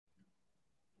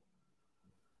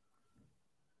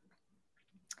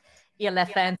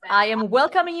ELF fans, I am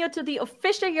welcoming you to the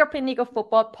official European League of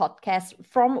Football podcast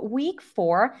from week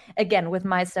 4, again with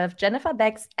myself, Jennifer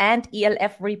Becks, and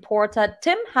ELF reporter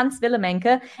Tim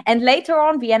Hans-Willemenke, and later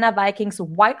on Vienna Vikings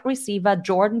wide receiver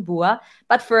Jordan Buhr.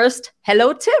 But first,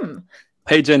 hello, Tim.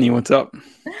 Hey, Jenny, what's up?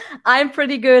 I'm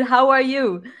pretty good. How are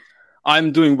you?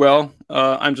 I'm doing well.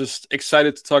 I'm just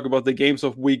excited to talk about the games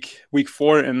of week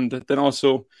 4 and then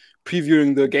also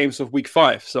previewing the games of week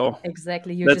 5. So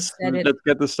exactly, just said it. Let's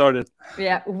get this started.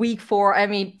 Yeah, week 4. I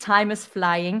mean, time is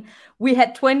flying. We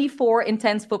had 24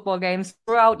 intense football games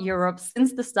throughout Europe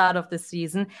since the start of the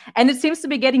season, and it seems to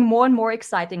be getting more and more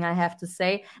exciting, I have to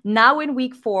say. Now in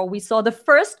week 4, we saw the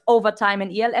first overtime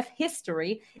in ELF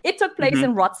history. It took place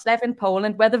in Wrocław in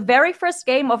Poland, where the very first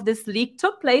game of this league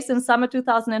took place in summer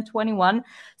 2021.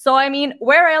 So, I mean,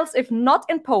 where else, if not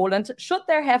in Poland, should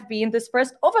there have been this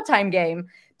first overtime game?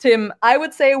 Tim, I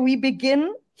would say we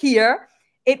begin here.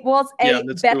 It was a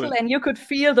battle, and you could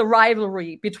feel the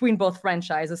rivalry between both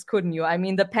franchises, couldn't you? I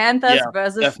mean, the Panthers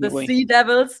versus the Sea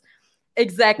Devils.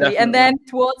 Exactly. Definitely. And then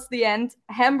towards the end,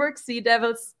 Hamburg Sea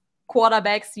Devils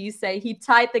quarterback Cisse, he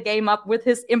tied the game up with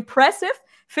his impressive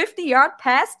 50-yard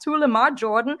pass to Lamar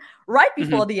Jordan right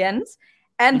before the end.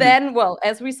 And then, well,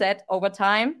 as we said,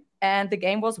 overtime, and the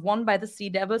game was won by the Sea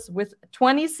Devils with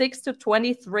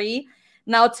 26-23.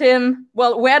 Now, Tim,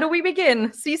 well, where do we begin?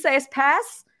 Cisse's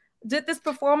pass? Did this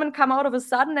performance come out of a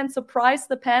sudden and surprise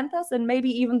the Panthers and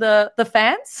maybe even the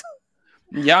fans?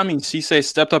 Yeah, I mean, Cisse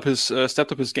stepped up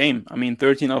his game. I mean,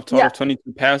 13 out of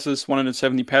 22 passes,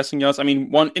 170 passing yards. I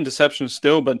mean, one interception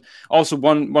still, but also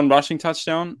one rushing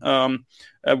touchdown,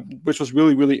 which was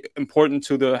really, really important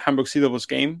to the Hamburg Sea Devils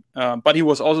game. But he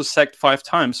was also sacked 5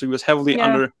 times, so he was heavily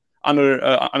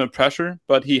under pressure,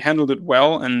 but he handled it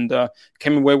well and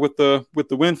came away with the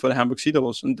win for the Hamburg Sea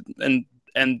Devils,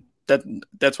 and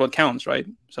that's what counts, right?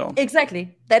 So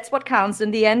exactly, that's what counts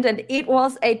in the end, and it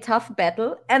was a tough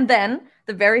battle. And then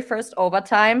the very first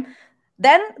overtime,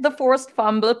 then the forced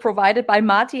fumble provided by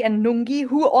Marti and Nungi,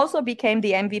 who also became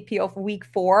the MVP of week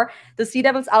 4. The Sea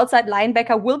Devils outside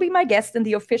linebacker will be my guest in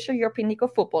the official European League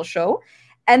of Football show.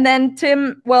 And then,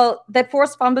 Tim, well, that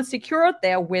forced fumble secured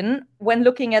their win. When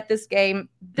looking at this game,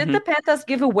 did the Panthers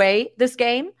give away this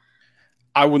game?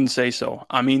 I wouldn't say so.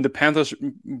 I mean, the Panthers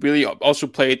really also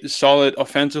played solid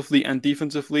offensively and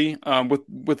defensively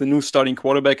with the new starting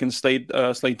quarterback in Slade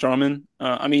Jarman.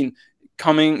 I mean,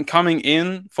 coming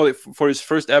in for his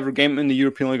first ever game in the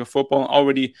European League of Football,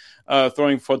 already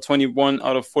throwing for 21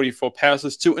 out of 44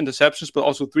 passes, 2 interceptions, but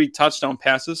also 3 touchdown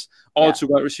passes, all to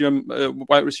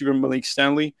wide receiver Malik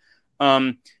Stanley.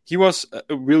 He was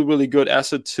a really good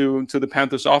asset to the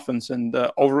Panthers offense, and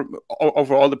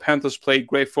overall the Panthers played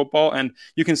great football, and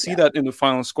you can see that in the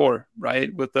final score,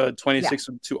 right? With the 26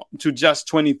 to just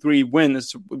 23 win, it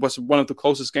was one of the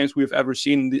closest games we've ever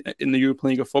seen in the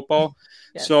European League of Football.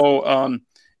 Yes. So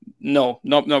no,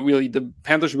 not really. The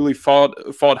Panthers really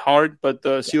fought hard, but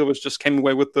the Sea Devils just came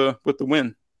away with the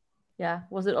win. Yeah,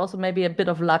 was it also maybe a bit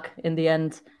of luck in the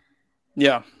end?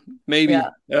 Yeah, maybe.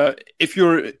 Yeah. If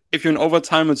you're in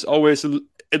overtime, it's always a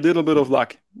little bit of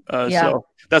luck. So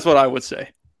that's what I would say.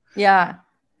 Yeah,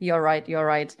 you're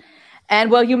right. And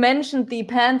well, you mentioned the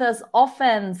Panthers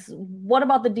offense. What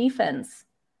about the defense?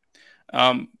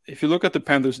 If you look at the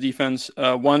Panthers defense,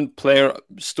 one player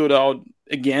stood out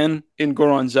again in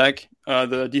Goran Zek,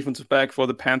 the defensive back for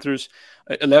the Panthers.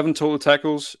 11 total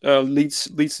tackles, leads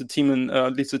the team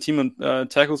in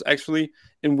tackles actually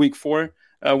in week 4.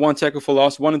 1 tackle for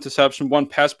loss, 1 interception, 1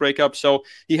 pass breakup. So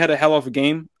he had a hell of a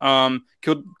game.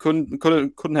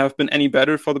 Couldn't have been any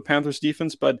better for the Panthers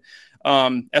defense. But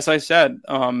as I said,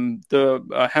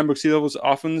 the Hamburg Sea Devils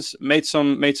offense made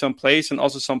some plays, and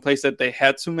also some plays that they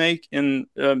had to make. In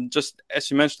just as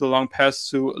you mentioned, the long pass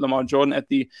to Lamar Jordan at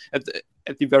the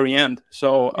very end.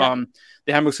 So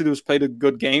the Hamburg Sea Devils played a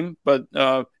good game, but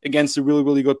against a really,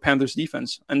 really good Panthers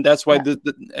defense, and that's why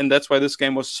this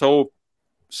game was so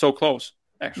close.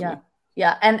 Actually.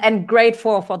 Yeah, and great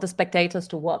for the spectators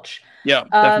to watch. Yeah,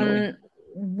 definitely.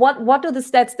 What do the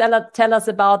stats tell us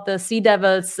about the Sea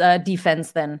Devils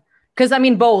defense then? Because I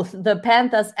mean, both the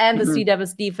Panthers and the Sea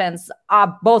Devils defense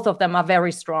both of them are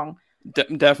very strong.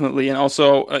 Definitely, and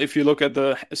also if you look at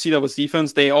the Sea Devils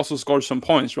defense, they also scored some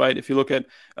points, right? If you look at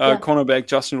cornerback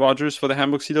Justin Rogers for the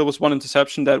Hamburg Sea Devils, 1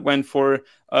 interception that went for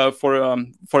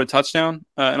a touchdown,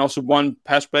 and also 1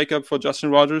 pass breakup for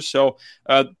Justin Rogers. So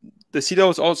the Sea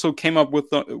Devils also came up with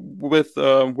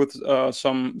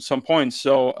some points.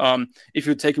 So if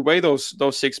you take away those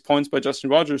 6 points by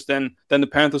Justin Rogers, then the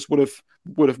Panthers would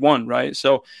have won, right?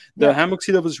 So the Hamburg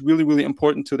Sea Devils is really, really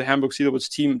important to the Hamburg Sea Devils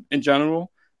team in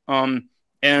general.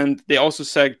 And they also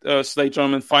sacked Slade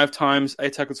Drummond 5 times,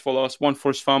 8 tackles for loss, 1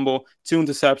 forced fumble, 2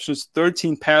 interceptions,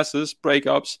 13 passes,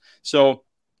 breakups. So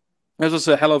that was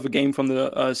a hell of a game from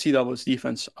the Sea Devils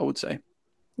defense, I would say.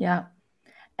 Yeah.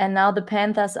 And now the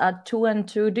Panthers are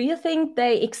 2-2. Do you think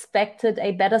they expected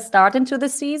a better start into the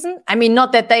season? I mean,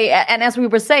 not that they, and as we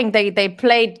were saying, they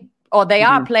played, or they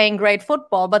are playing great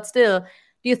football, but still,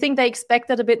 do you think they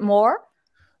expected a bit more?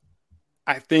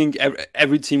 I think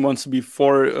every team wants to be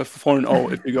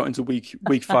 4-0 if you go into week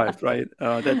 5, right?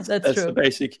 That's true.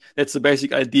 the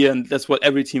basic idea, and that's what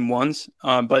every team wants.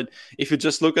 But if you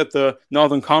just look at the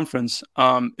Northern Conference,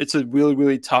 it's a really,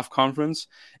 really tough conference,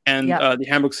 and the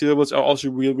Hamburg Sea Devils are also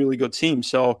a really, really good team.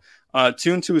 So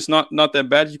 2-2 is not that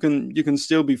bad. You can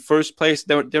still be first place.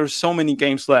 There are so many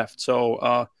games left,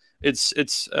 so it's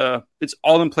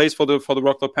all in place for the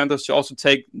Rockville Panthers to also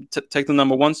take the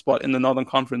number 1 spot in the Northern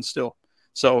Conference still.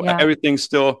 So everything's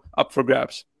still up for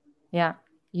grabs. Yeah,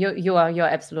 you're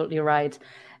absolutely right.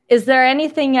 Is there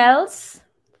anything else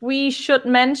we should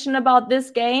mention about this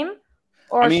game,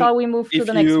 or shall we move to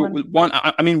the next one?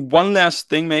 One last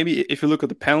thing, maybe if you look at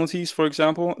the penalties, for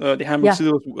example, the Hamburg Sea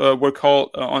Devils were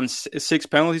called on 6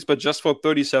 penalties, but just for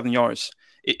 37 yards.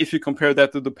 If you compare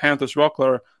that to the Panthers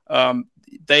Rockler,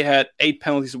 they had 8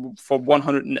 penalties for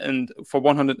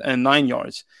 109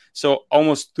 yards. So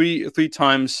almost three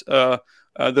times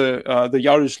the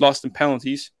yardage lost in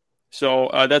penalties. So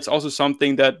that's also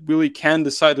something that really can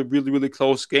decide a really, really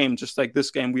close game, just like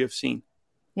this game we have seen.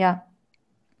 Yeah.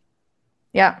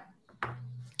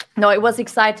 No, it was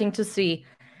exciting to see.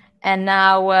 And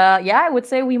now, I would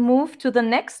say we move to the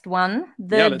next one,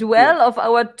 the duel of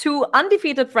our 2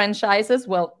 undefeated franchises.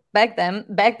 Well, back then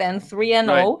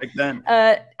 3-0. Back then.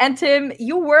 And Tim,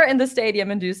 you were in the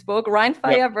stadium in Duisburg,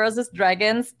 Rheinfire versus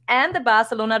Dragons, and the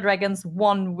Barcelona Dragons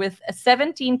won with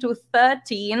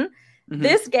 17-13.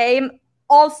 This game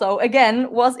also, again,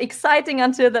 was exciting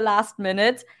until the last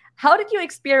minute. How did you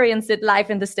experience it live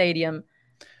in the stadium?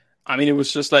 I mean, it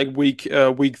was just like week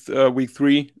 3 with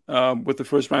the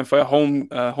first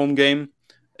Rheinfire home game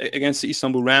against the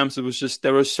Istanbul Rams. It was just,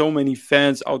 there were so many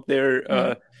fans out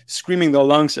there screaming their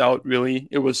lungs out, really.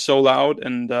 It was so loud,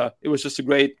 and it was just a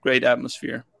great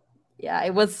atmosphere. Yeah,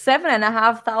 it was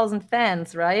 7,500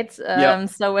 fans, right?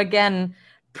 So again,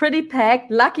 pretty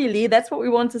packed. Luckily, that's what we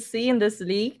want to see in this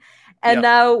league. And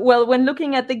now, well, when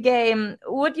looking at the game,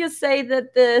 would you say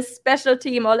that the special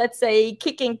team, or let's say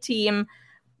kicking team,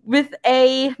 with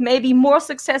a maybe more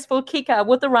successful kicker,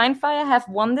 would the Rheinfire have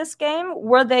won this game?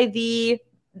 Were they the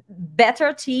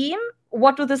better team?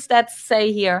 What do the stats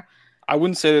say here? I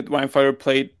wouldn't say that Rheinfire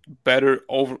played better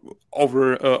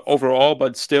overall,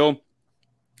 but still,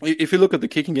 if you look at the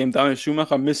kicking game, Daniel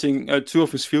Schumacher missing 2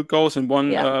 of his field goals and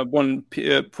one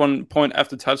point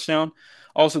after touchdown.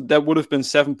 Also, that would have been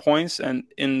 7 points, and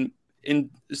in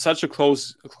such a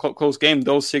close game,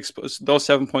 those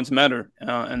 7 points matter,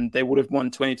 and they would have won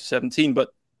 20-17.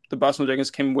 But the Barcelona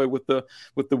Dragons came away with the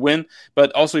win.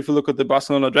 But also, if you look at the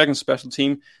Barcelona Dragons special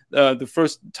team, the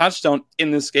first touchdown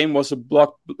in this game was a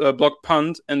block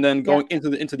punt, and then going into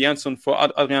the end zone for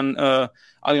Adrian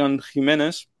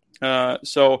Jimenez.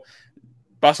 So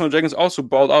Barcelona Dragons also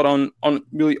balled out on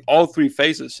really all 3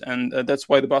 phases, and that's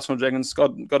why the Barcelona Dragons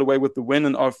got away with the win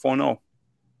and are 4-0.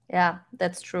 Yeah,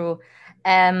 that's true.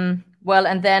 Well,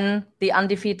 and then the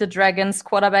undefeated Dragons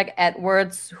quarterback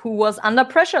Edwards, who was under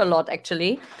pressure a lot,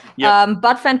 actually,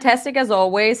 but fantastic as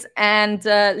always, and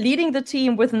leading the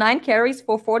team with 9 carries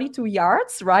for 42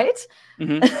 yards, right?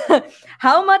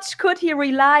 How much could he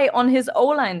rely on his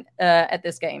O-line at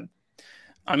this game?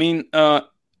 I mean, I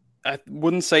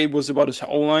wouldn't say it was about his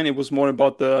O-line. It was more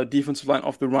about the defensive line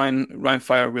of the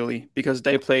Rheinfire, really, because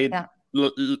they played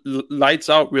lights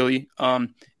out, really,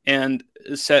 and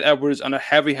set Edwards under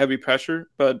heavy pressure.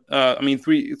 But I mean,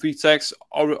 three sacks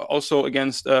also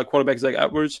against quarterbacks like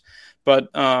Edwards. But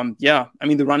I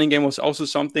mean, the running game was also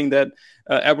something that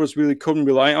Edwards really couldn't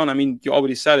rely on. I mean, you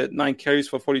already said it, 9 carries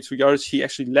for 42 yards. He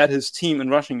actually led his team in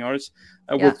rushing yards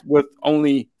with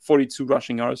only 42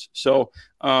 rushing yards. So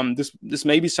this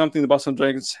may be something the Boston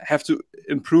Dragons have to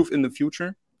improve in the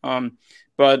future.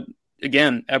 But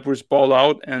again, Edwards balled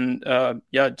out and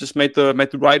just made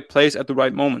the right plays at the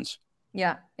right moments.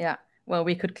 Yeah. Well,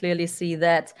 we could clearly see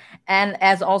that. And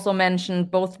as also mentioned,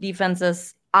 both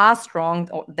defenses are strong.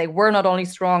 They were not only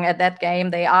strong at that game,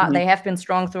 they have been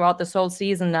strong throughout this whole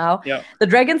season now. Yeah. The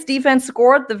Dragons defense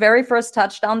scored the very first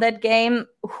touchdown that game.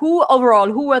 Who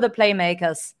were the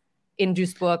playmakers in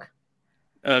Duisburg?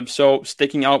 So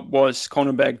sticking out was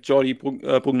cornerback Jordi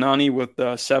Brugnani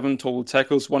with 7 total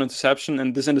tackles, 1 interception,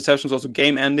 and this interception was also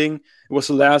game-ending. It was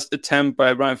the last attempt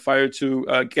by Ryan Fire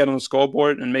to get on the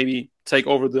scoreboard and maybe take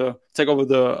over the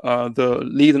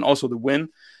lead and also the win.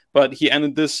 But he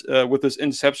ended this with this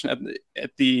interception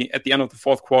at the end of the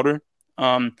fourth quarter.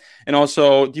 And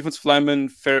also defensive lineman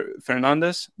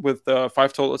Fernandez with 5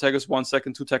 total tackles, 1 sack,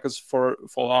 2 tackles for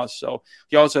loss. So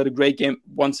he also had a great game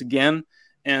once again.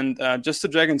 And just the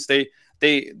Dragons, they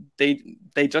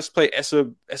just play as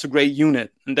a great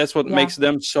unit, and that's what makes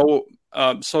them so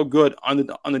good on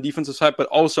the defensive side, but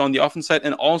also on the offensive side,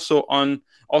 and also on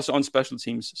special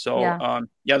teams. So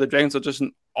the Dragons are just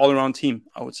an all around team,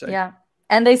 I would say. Yeah.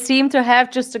 And they seem to have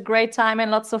just a great time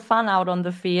and lots of fun out on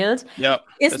the field. Yeah.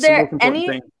 Is there any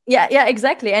thing. Yeah,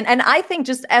 exactly. And I think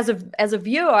just as a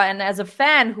viewer and as a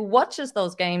fan who watches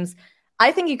those games,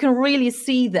 I think you can really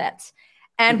see that.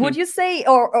 And would you say,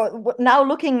 or now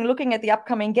looking at the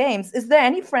upcoming games, is there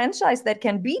any franchise that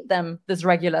can beat them this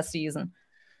regular season?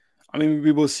 I mean,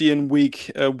 we will see in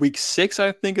week 6,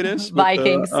 I think it is.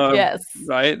 Vikings, yes,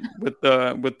 right, with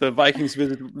the Vikings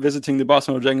visiting the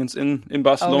Barcelona Dragons in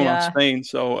Barcelona, Spain.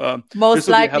 So most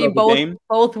likely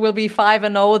both will be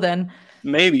 5-0 then.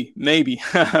 Maybe.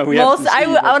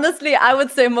 I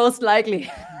would say most likely.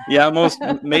 Yeah,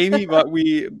 maybe, but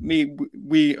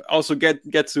we also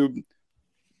get to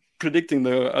predicting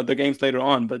the games later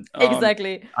on, but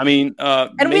exactly. I mean,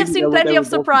 and we have seen plenty of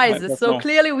surprises, so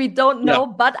clearly we don't know.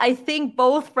 But I think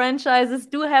both franchises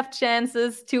do have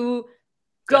chances to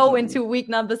go into week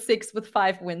number 6 with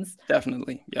 5 wins.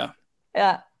 Definitely,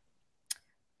 yeah.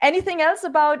 Anything else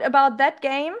about that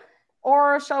game,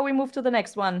 or shall we move to the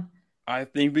next one? I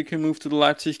think we can move to the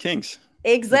Leipzig Kings.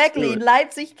 Exactly.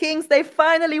 Leipzig Kings, they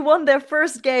finally won their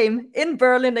first game in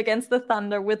Berlin against the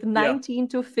Thunder with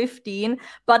 19-15,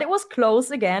 but it was close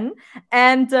again.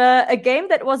 And a game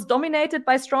that was dominated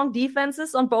by strong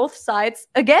defenses on both sides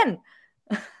again.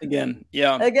 Again.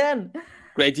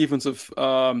 Great defensive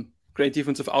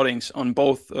outings on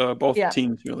both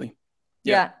teams, really.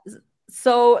 Yeah.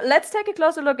 So let's take a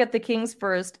closer look at the Kings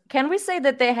first. Can we say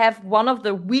that they have one of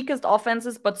the weakest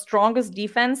offenses but strongest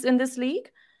defense in this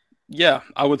league? Yeah,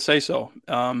 I would say so.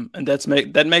 And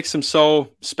that makes them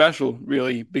so special,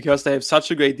 really, because they have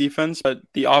such a great defense, but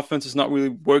the offense is not really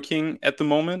working at the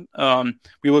moment.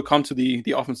 We will come to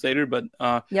the offense later, but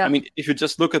I mean, if you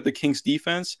just look at the Kings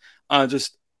defense,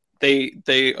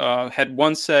 they had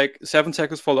 1 sack, 7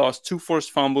 tackles for loss, 2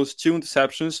 forced fumbles, 2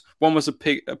 interceptions. 1 was a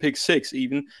pick 6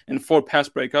 even, and 4 pass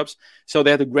breakups. So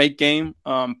they had a great game.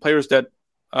 Players that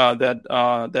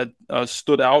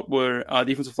stood out were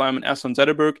defensive lineman Aslan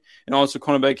Zetterberg and also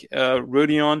cornerback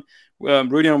Rudion.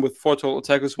 Rudion with 4 total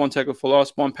tackles, 1 tackle for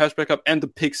loss, 1 pass breakup, and the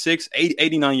pick 6,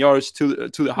 89 yards to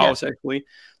the house actually.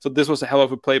 So this was a hell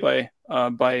of a play by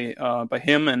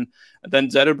him. And then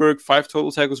Zetterberg, 5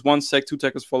 total tackles, 1 sack, 2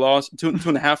 tackles for loss,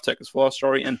 2.5 tackles for loss,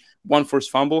 and 1 forced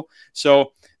fumble.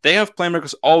 So they have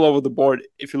playmakers all over the board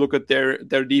if you look at their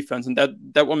defense, and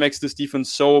that what makes this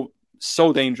defense so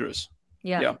dangerous.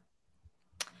 Yeah.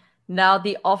 Now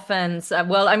the offense.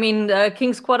 Well, I mean,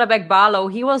 Kings quarterback Barlow,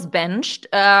 he was benched.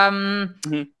 Why,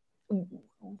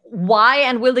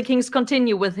 and will the Kings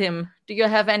continue with him? Do you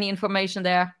have any information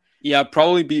there? Yeah,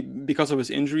 probably because of his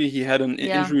injury. He had an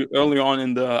injury early on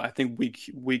in the, I think,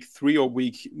 week 3 or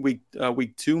week 2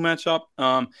 matchup.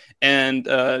 And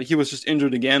he was just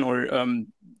injured again, or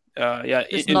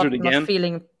injured again. Not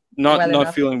feeling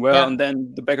not feeling well, and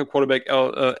then the backup quarterback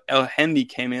El Handy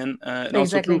came in and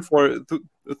also threw for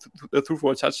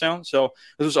a touchdown. So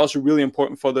this was also really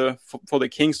important for the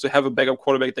Kings to have a backup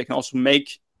quarterback that can also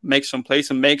make some plays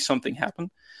and make something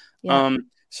happen.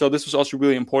 So this was also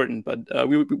really important. But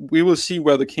we will see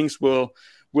where the Kings will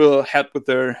head with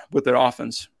their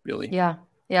offense, really. Yeah.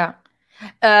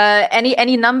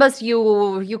 Any numbers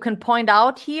you can point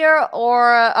out here,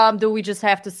 or do we just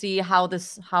have to see how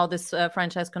this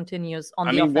franchise continues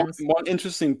on the offense? One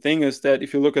interesting thing is that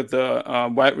if you look at the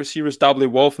wide receivers, W.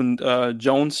 Wolf and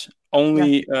Jones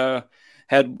only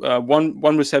had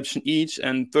one reception each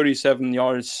and 37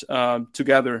 yards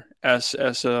together as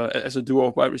a duo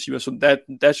of wide receivers. So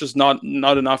that's just not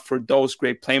enough for those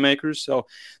great playmakers. So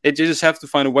they just have to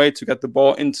find a way to get the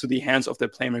ball into the hands of their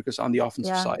playmakers on the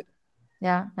offensive side.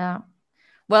 Yeah.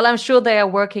 Well, I'm sure they are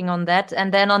working on that.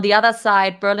 And then on the other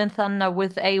side, Berlin Thunder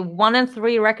with a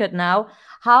 1-3 record now.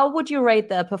 How would you rate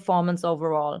their performance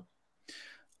overall?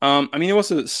 I mean, it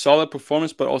was a solid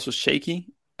performance, but also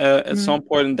shaky at some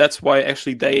point, and that's why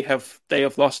actually they have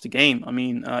lost the game. I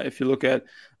mean, if you look at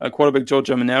quarterback Joe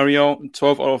Germinario,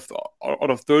 12 out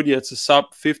of 30, it's a sub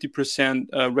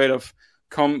 50% rate of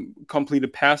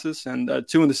completed passes and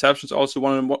 2 interceptions, also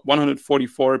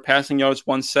 144 passing yards,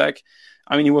 1 sack.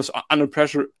 I mean, he was under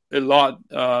pressure a lot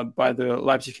by the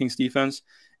Leipzig Kings defense,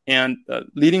 and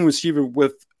leading receiver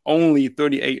with only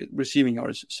 38 receiving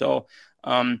yards. So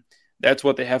that's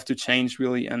what they have to change,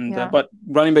 really. And but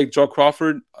running back Joe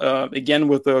Crawford, again,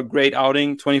 with a great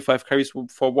outing, 25 carries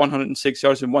for 106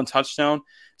 yards and 1 touchdown.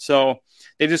 So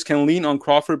they just can lean on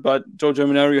Crawford, but Joe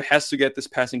Germinario has to get this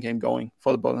passing game going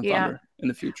for the Berlin Thunder in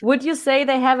the future. Would you say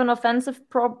they have an offensive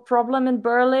problem in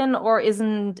Berlin, or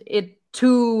isn't it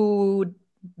too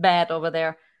bad over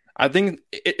there? I think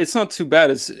it's not too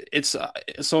bad. It's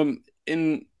so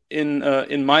in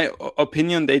my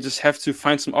opinion, they just have to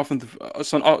find some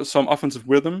offensive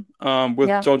rhythm with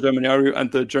Joe Germinario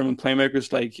and the German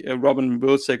playmakers like Robin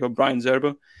Wilczek or Brian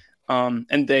Zerbe,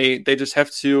 and they just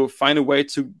have to find a way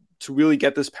to really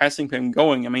get this passing game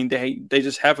going. I mean, they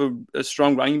just have a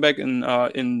strong running back in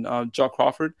Joe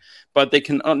Crawford, but they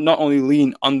can not only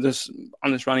lean on this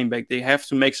running back, they have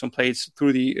to make some plays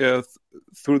through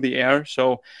the air.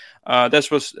 So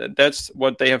that's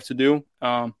what they have to do.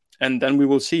 And then we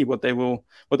will see what they will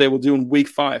do in week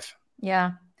 5.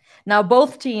 Yeah. Now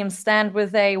both teams stand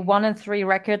with a 1-3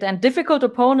 record, and difficult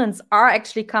opponents are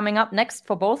actually coming up next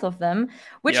for both of them.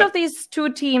 Which of these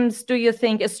 2 teams do you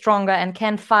think is stronger and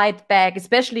can fight back,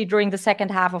 especially during the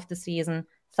second half of the season?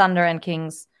 Thunder and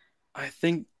Kings. I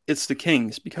think it's the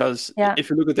Kings, because if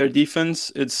you look at their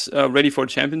defense, it's ready for a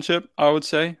championship, I would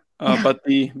say. But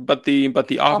the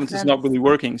offense is not really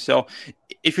working. So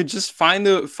if you just find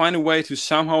a way to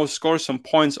somehow score some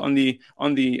points on the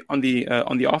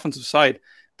offensive side,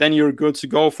 then you're good to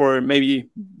go for maybe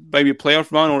a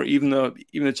playoff run or even a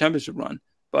championship run.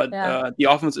 But the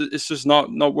offense is just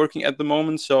not working at the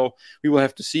moment. So we will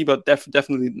have to see. But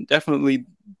definitely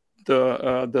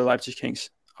the Leipzig Kings,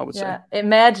 I would say.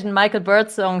 Imagine Michael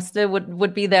Birdsong still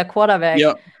would be their quarterback.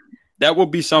 Yeah. That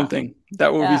would be something.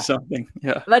 That would be something.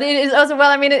 Yeah. But it is also, well,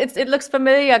 I mean, it looks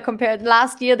familiar compared.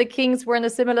 Last year, the Kings were in a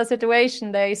similar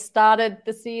situation. They started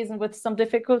the season with some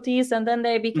difficulties, and then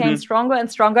they became stronger and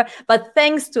stronger. But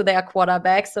thanks to their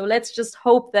quarterback. So let's just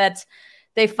hope that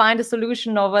they find a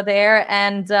solution over there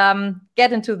and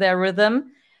get into their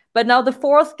rhythm. But now the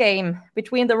 4th game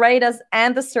between the Raiders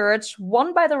and the Surge,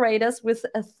 won by the Raiders with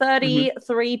a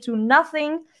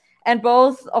 33-0. And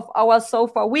both of our so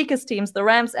far weakest teams, the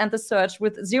Rams and the Surge,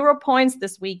 with 0 points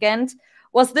this weekend.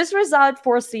 Was this result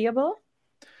foreseeable?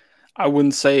 I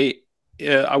wouldn't say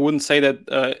that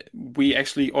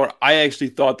I actually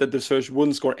thought that the Surge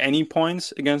wouldn't score any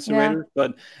points against the Raiders,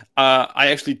 but I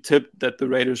actually tipped that the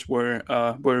Raiders were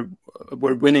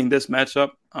winning this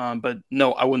matchup. But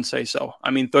no, I wouldn't say so. I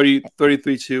mean,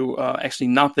 33-2, actually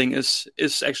nothing is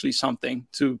actually something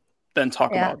to then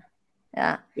talk about.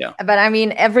 Yeah. But I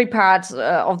mean, every part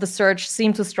of the Surge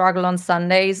seemed to struggle on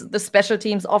Sundays. The special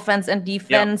teams, offense and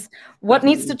defense. What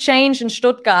needs to change in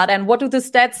Stuttgart, and what do the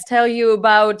stats tell you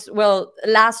about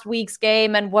last week's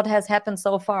game and what has happened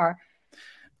so far?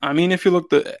 I mean, if you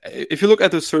look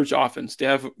at the Surge offense, they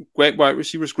have great wide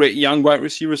receivers, great young wide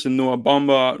receivers in Noah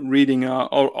Bamba, Reading,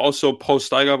 also Paul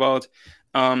Steigerwald.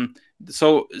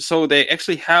 So they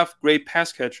actually have great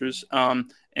pass catchers.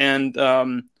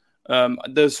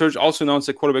 The Surge also announced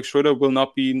that quarterback Schroeder will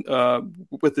not be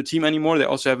with the team anymore. They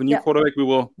also have a new quarterback. We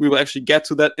will actually get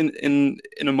to that in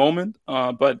a moment.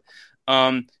 But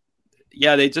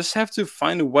they just have to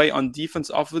find a way on defense,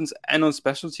 offense, and on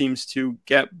special teams to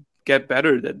get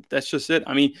better. That's just it.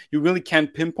 I mean, you really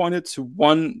can't pinpoint it to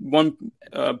one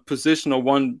position or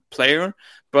one player,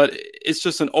 but it's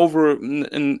just an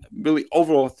really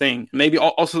overall thing. Maybe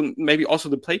also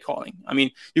the play calling. I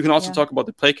mean, you can also talk about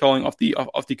the play calling of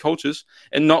the coaches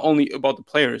and not only about the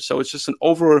players. So it's just an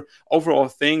overall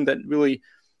thing that really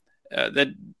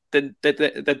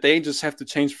that they just have to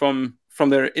change from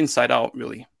their inside out.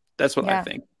 Really, that's what I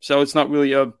think. So it's not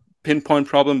really a pinpoint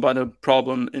problem, but a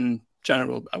problem in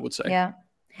general, I would say. Yeah.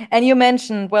 And you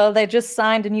mentioned, they just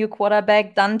signed a new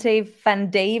quarterback, Dante Van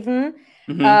Daven.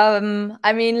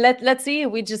 I mean, let's see.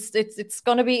 It's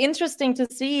going to be interesting to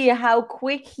see how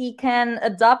quick he can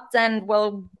adapt and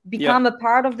become a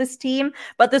part of this team.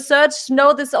 But the Surge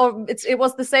know this, or it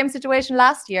was the same situation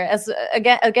last year as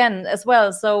again as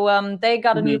well. So they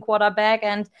got a new quarterback,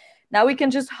 and now we can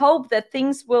just hope that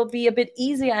things will be a bit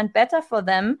easier and better for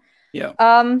them. Yeah.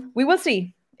 We will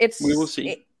see. We will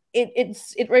see.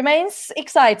 It remains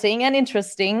exciting and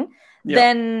interesting. Yeah.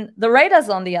 Then the Raiders,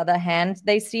 on the other hand,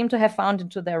 they seem to have found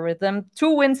into their rhythm.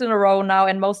 2 wins in a row now,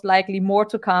 and most likely more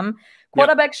to come.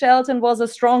 Quarterback Shelton was a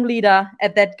strong leader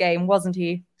at that game, wasn't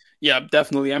he? Yeah,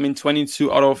 definitely. I mean,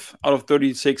 22 out of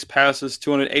 36 passes,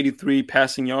 283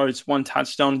 passing yards, one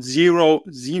touchdown,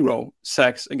 zero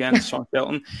sacks against Sean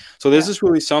Shelton. So this Yeah. is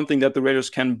really something that the Raiders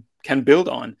can build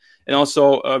on. And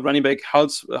also running back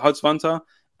Halsvanta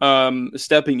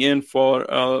stepping in for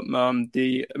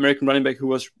the American running back who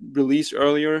was released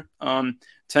earlier.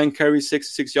 10 carries,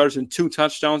 66 yards, and 2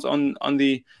 touchdowns on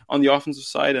the offensive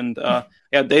side. And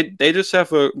yeah, they just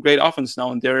have a great offense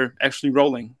now, and they're actually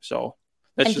rolling. So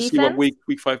let's And just see what defense?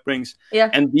 week 5 brings. Yeah.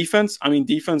 And defense, I mean,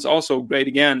 defense also great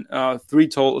again. 3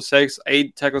 total sacks,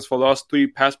 8 tackles for loss, 3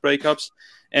 pass breakups.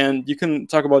 And you can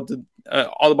talk about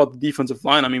all about the defensive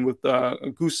line. I mean, with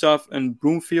Gustav and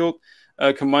Broomfield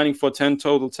combining for 10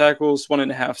 total tackles,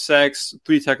 1.5 sacks,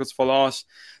 3 tackles for loss.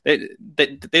 They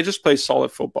just play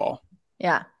solid football.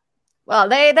 Yeah. Well,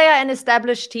 they are an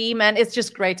established team, and it's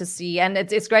just great to see, and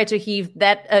it's great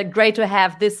to great to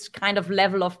have this kind of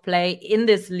level of play in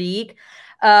this league.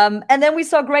 And then we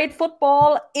saw great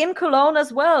football in Cologne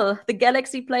as well. The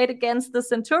Galaxy played against the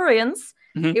Centurions.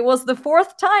 Mm-hmm. It was the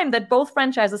 4th time that both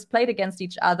franchises played against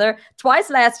each other,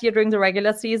 twice last year during the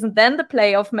regular season, then the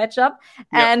playoff matchup,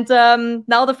 and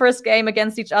now the first game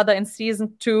against each other in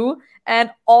season 2. And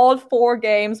all 4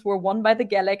 games were won by the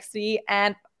Galaxy.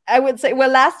 And I would say, well,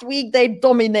 last week they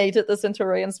dominated the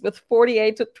Centurions with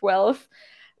 48-12.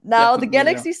 Now, the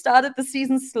Galaxy started the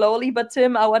season slowly, but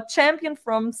Tim, our champion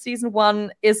from season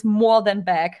 1 is more than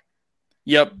back.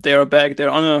 Yep, they are back.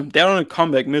 They're on a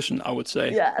comeback mission, I would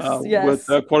say. Yes.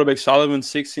 With quarterback Sullivan,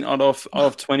 16 out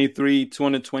of 23,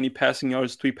 220 passing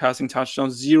yards, 3 passing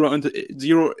touchdowns, zero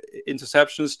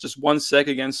interceptions, just 1 sack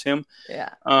against him. Yeah.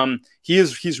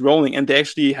 He's rolling, and they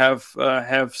actually have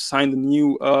signed a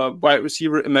new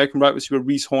American wide receiver,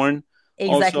 Reese Horn.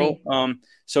 Exactly. Also,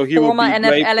 so he former will be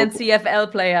NFL and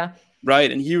CFL player.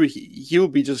 Right, and he will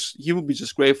be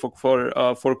just great for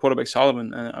quarterback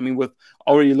Sullivan. I mean, with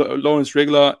already Lawrence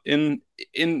Rigler in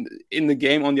the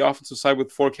game on the offensive side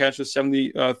with 4 catches,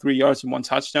 73 yards and 1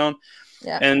 touchdown,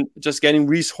 and just getting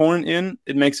Reese Horn in,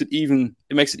 it makes it even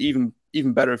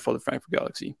better for the Frankfurt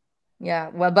Galaxy. Yeah,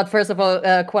 well, but first of all,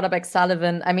 quarterback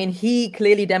Sullivan, I mean, he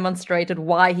clearly demonstrated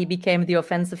why he became the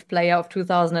offensive player of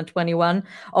 2021.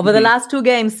 Over the last 2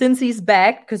 games, since he's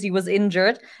back, because he was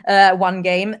injured, 1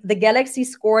 game, the Galaxy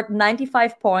scored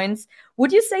 95 points.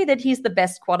 Would you say that he's the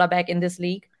best quarterback in this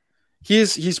league?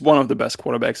 He's one of the best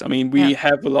quarterbacks. I mean, we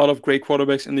have a lot of great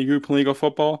quarterbacks in the European League of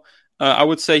Football. I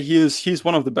would say he's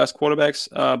one of the best quarterbacks,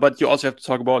 but you also have to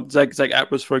talk about Zach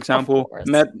Edwards, for example,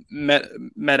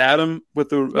 Matt Adam with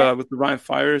the Ryan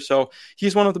Fire. So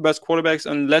he's one of the best quarterbacks,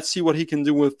 and let's see what he can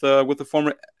do with the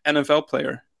former NFL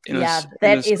player.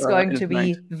 That is going to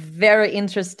be very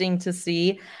interesting to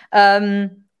see.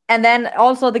 And then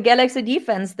also the Galaxy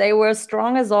defense, they were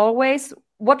strong as always.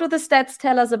 What do the stats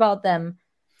tell us about them?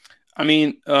 I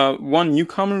mean, one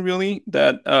newcomer really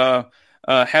that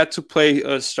had to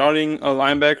play starting a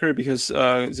linebacker because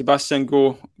Sebastian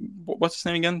Go, what's his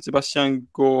name again? Sebastian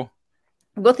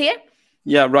Gauthier?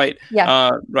 Yeah, right.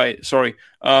 Yeah. Right. Sorry.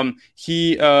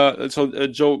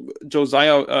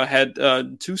 Josiah had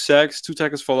 2 sacks, 2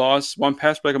 tackles for loss, 1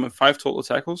 pass breakup, and 5 total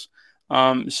tackles.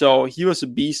 So he was a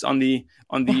beast on the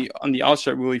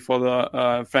outside really for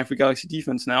the Frankfurt Galaxy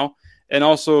defense now. And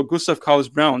also Gustav Carlos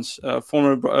Browns,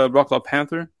 former Wroclaw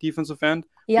Panther defensive end,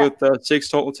 with 6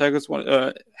 total tackles,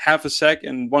 half a sack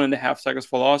and 1.5 tackles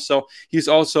for loss. So he's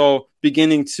also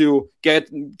beginning to get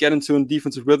into a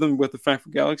defensive rhythm with the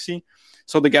Frankfurt Galaxy.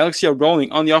 So the Galaxy are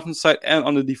rolling on the offensive side and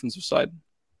on the defensive side.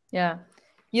 Yeah.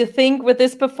 You think with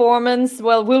this performance,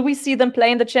 well, will we see them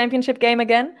play in the championship game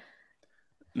again?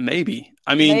 Maybe.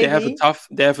 I mean, they have a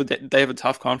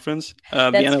tough conference.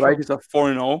 Vienna Vikings are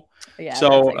 4-0. Yeah,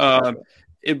 so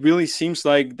it really seems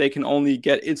like they can only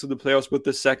get into the playoffs with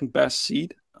the second best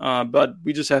seed. But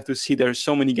we just have to see. There's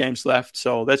so many games left,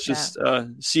 so let's just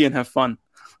see and have fun.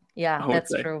 Yeah,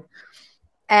 that's true.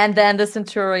 And then the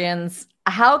Centurions.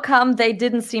 How come they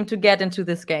didn't seem to get into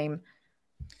this game?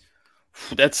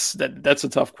 That's a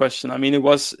tough question. I mean,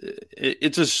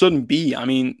 it just shouldn't be. I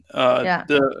mean,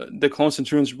 the Cologne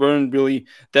Centurions weren't really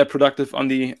that productive on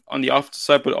the offensive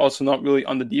side, but also not really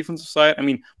on the defensive sid. I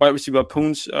mean, wide receiver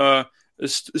Poons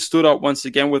stood out once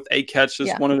again with 8 catches,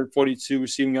 142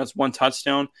 receiving yards, 1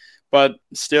 touchdown. But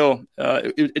still,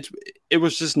 it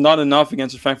was just not enough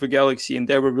against the Frankfurt Galaxy, and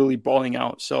they were really balling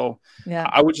out. So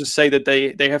I would just say that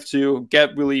they have to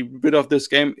get really rid of this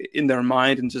game in their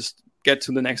mind and just get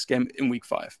to the next game in week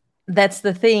 5. That's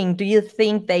the thing. Do you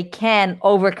think they can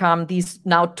overcome these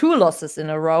now 2 losses in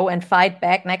a row and fight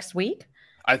back next week?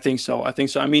 I think so. I think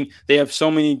so. I mean, they have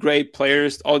so many great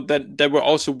players that were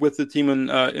also with the team in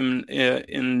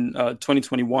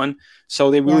 2021.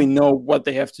 So they Yeah, really know what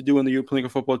they have to do in the European League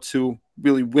of Football to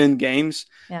really win games.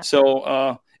 yeah,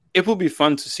 So it will be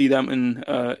fun to see them in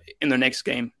their next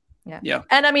game. yeah. Yeah,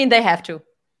 And I mean, they have to.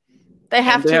 They and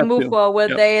have they to have move to.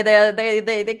 forward. Yep.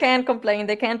 They can't complain.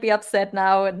 They can't be upset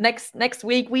now. Next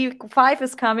week 5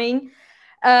 is coming.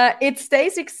 It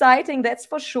stays exciting, that's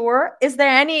for sure. Is there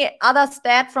any other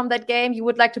stat from that game you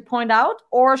would like to point out,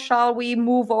 or shall we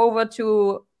move over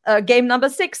to game number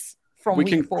 6 from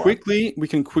week 4? We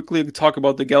can quickly talk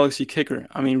about the Galaxy kicker.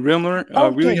 I mean, Rimler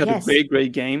Okay, really had a yes.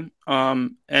 great game.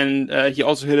 And he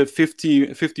also hit a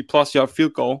 50 plus yard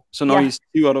field goal. So now Yeah. he's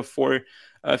 2 out of 4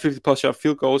 50 plus yard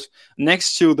field goals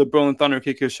next to the Berlin Thunder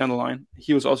kicker Chandlerline.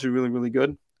 He was also really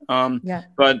good. Yeah.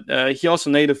 But he also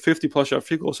made a 50 plus yard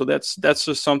field goal. So that's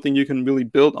just something you can really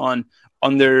build on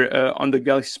the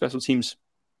Galaxy special teams.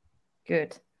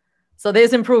 Good. So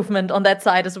there's improvement on that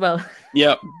side as well.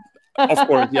 Yeah. Of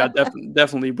course, yeah,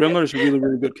 definitely. Brimler is a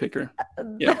really good kicker.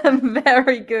 Yeah.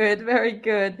 Very good, very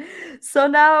good. So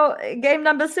now game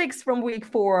number 6 from week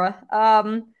 4.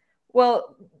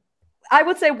 Well, I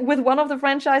would say with one of the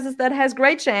franchises that has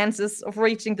great chances of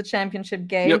reaching the championship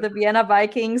game, Yep. the Vienna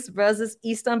Vikings versus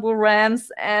Istanbul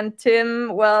Rams, and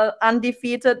Tim, well,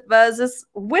 undefeated versus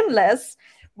winless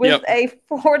with a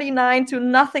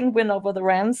 49-0 win over the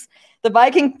Rams. The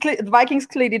Vikings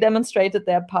clearly demonstrated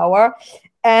their power,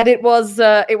 and it was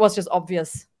just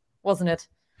obvious, wasn't it?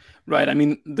 Right. I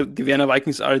mean, the Vienna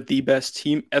Vikings are the best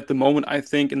team at the moment, I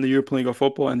think, in the European League of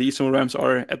Football, and the Istanbul Rams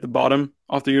are at the bottom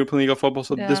of the European League of Football.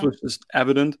 So this was just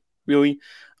evident, really.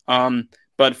 But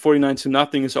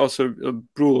 49-0 is also a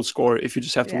brutal score if you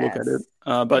just have to look at it.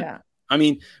 I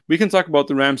mean, we can talk about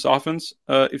the Rams offense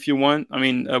if you want. I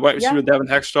mean, wide receiver Devin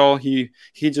Hextall, he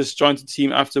just joined the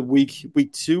team after week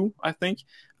 2, I think.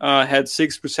 Had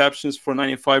 6 receptions for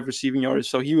 95 receiving yards,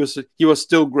 so he was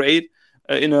still great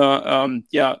in a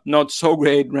not so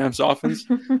great Rams offense.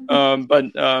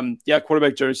 Quarterback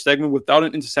Jared Stegman without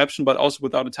an interception, but also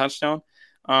without a touchdown.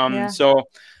 So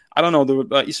I don't know.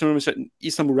 The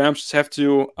Istanbul Rams just have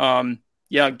to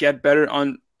get better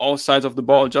on all sides of the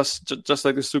ball, just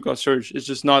like the Stuttgart Surge. It's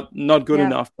just not good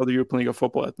enough for the European League of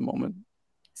Football at the moment.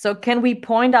 So can we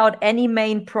point out any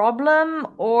main problem,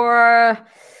 or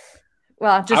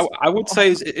just I would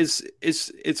say it's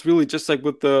really just like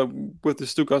with the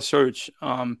Stuttgart Surge.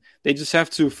 They just have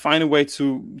to find a way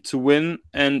to win,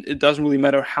 and it doesn't really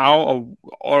matter how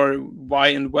or why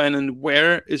and when and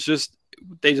where. It's just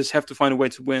they just have to find a way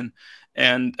to win,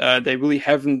 and they really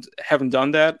haven't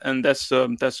done that, and that's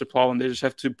the problem. They just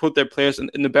have to put their players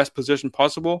in the best position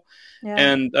possible,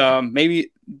 and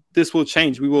maybe this will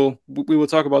change. We will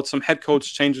talk about some head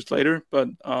coach changes later, but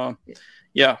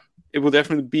it will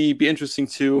definitely be interesting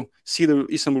to see the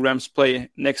Istanbul Rams play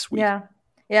next week.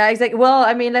 Yeah, exactly. Well,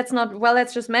 I mean, let's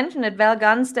just mention it. Val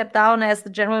Gunn stepped down as the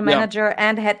general manager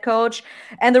and head coach,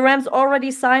 and the Rams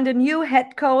already signed a new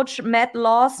head coach, Matt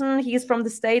Lawson. He's from the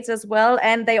States as well,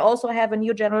 and they also have a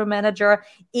new general manager,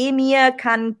 Emir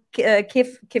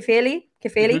Kifeli.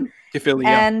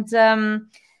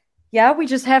 And we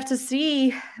just have to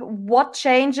see what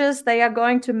changes they are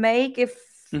going to make,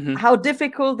 how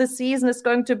difficult the season is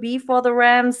going to be for the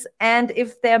Rams, and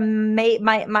if there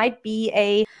might be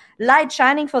a light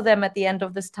shining for them at the end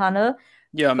of this tunnel.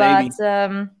 Maybe.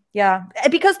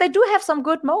 Because they do have some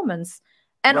good moments,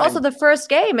 and also the first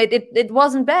game it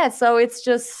wasn't bad. So it's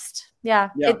just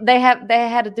they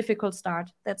had a difficult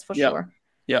start, that's for sure.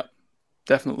 Yeah,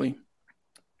 definitely.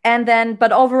 And then,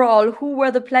 but overall, who were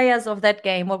the players of that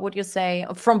game? What would you say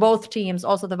from both teams?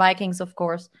 Also the Vikings, of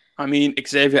course. I mean,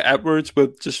 Xavier Edwards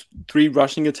with just 3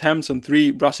 rushing attempts and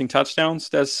 3 rushing touchdowns.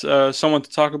 That's someone to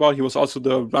talk about. He was also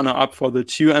the runner-up for the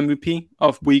 2 MVP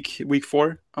of week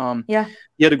 4.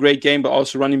 He had a great game, but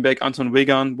also running back Anton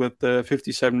Wigan with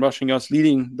 57 rushing yards,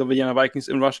 leading the Vienna Vikings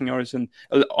in rushing yards and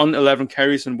on 11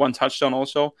 carries and 1 touchdown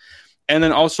also. And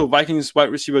then also Vikings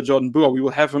wide receiver Jordan Brewer. We will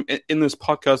have him in this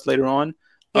podcast later on.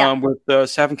 With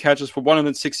 7 catches for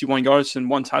 161 yards and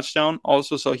 1 touchdown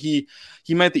also. So he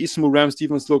made the Istanbul Rams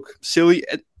defense look silly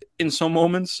in some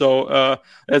moments. So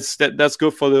that's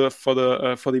good for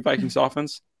the Vikings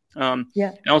offense. And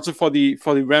also for the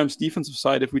Rams defensive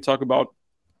side, if we talk about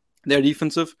their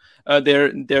defensive,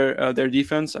 their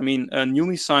defense. I mean,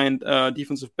 newly signed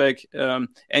defensive back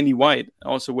Andy White,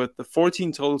 also with the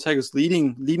 14 total tackles,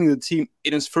 leading the team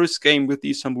in his first game with the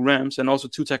Istanbul Rams, and also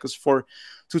 2 tackles for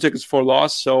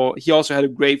loss. So he also had a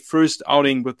great first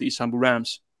outing with the Istanbul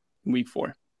Rams in week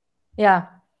 4. Yeah.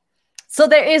 So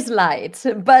there is light,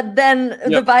 but then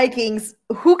the Yep. Vikings,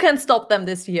 who can stop them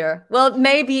this year? Well,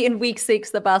 maybe in week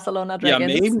 6, the Barcelona Yeah,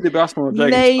 maybe Dragons. the Barcelona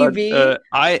Dragons, but Maybe.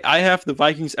 I have the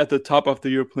Vikings at the top of the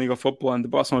European League of Football and the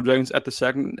Barcelona Dragons at the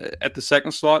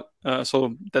second slot.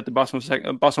 So that the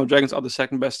Barcelona Dragons are the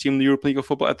second best team in the European League of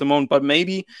Football at the moment. But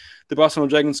maybe the Barcelona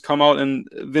Dragons come out and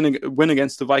win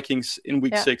against the Vikings in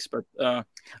week 6. But I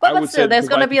would still, say there's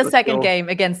going to be a Vikings are second still game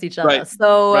against each other. right.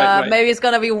 So Right. maybe it's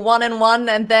going to be 1-1,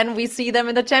 and then we see them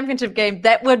in the championship game.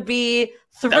 That would be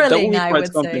thrilling, that would be I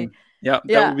would something. say. Yeah,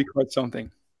 that would be quite something.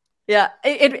 Yeah,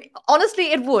 it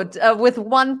honestly it would, with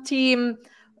one team,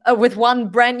 with one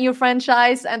brand new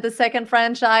franchise and the second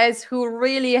franchise who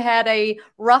really had a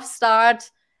rough start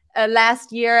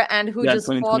last year and who just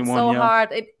fought so hard.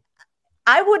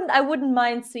 I wouldn't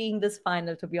mind seeing this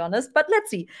final, to be honest. But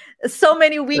let's see. So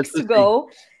many weeks to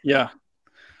go. Yeah.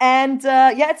 And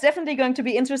it's definitely going to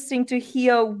be interesting to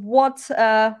hear what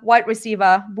wide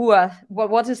receiver Boer,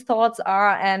 what his thoughts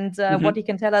are, and what he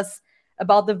can tell us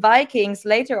about the Vikings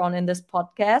later on in this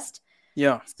podcast.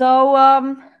 Yeah.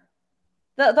 So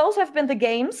those have been the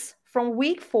games from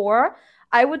week 4.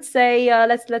 I would say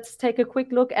let's take a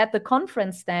quick look at the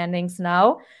conference standings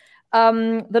now.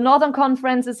 The Northern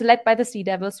Conference is led by the Sea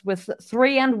Devils with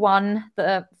 3-1,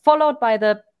 followed by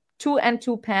the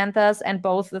 2-2 Panthers, and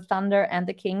both the Thunder and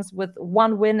the Kings with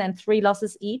 1 win and 3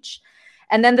 losses each.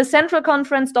 And then the Central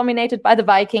Conference dominated by the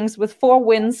Vikings with 4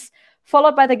 wins,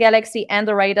 followed by the Galaxy and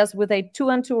the Raiders with a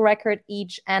 2-2 record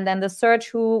each. And then the Surge,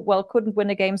 who, couldn't win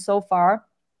a game so far.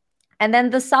 And then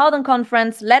the Southern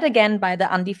Conference, led again by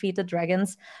the undefeated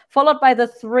Dragons, followed by the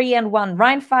 3-1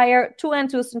 Rheinfire,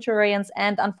 2-2 Centurions,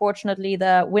 and unfortunately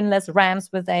the winless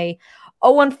Rams with a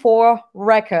 0-4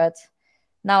 record.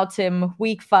 Now, Tim,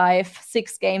 week 5,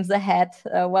 6 games ahead.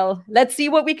 Let's see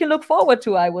what we can look forward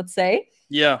to, I would say.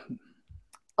 Yeah.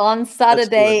 On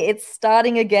Saturday, it's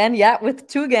starting again, with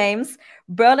 2 games.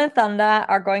 Berlin Thunder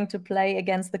are going to play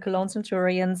against the Cologne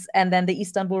Centurions, and then the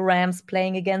Istanbul Rams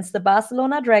playing against the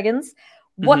Barcelona Dragons.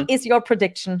 What is your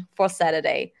prediction for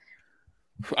Saturday?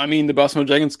 I mean, the Barcelona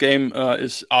Dragons game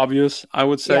is obvious, I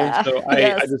would say. Yeah, so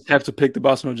I just have to pick the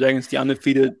Barcelona Dragons, the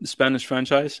undefeated Spanish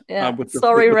franchise.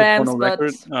 Sorry, Rams,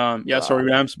 record. Sorry,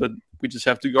 Rams, but we just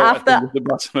have to go with the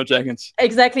Barcelona Dragons.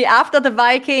 Exactly. After the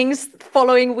Vikings,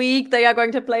 following week, they are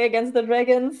going to play against the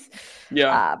Dragons.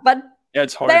 Yeah. But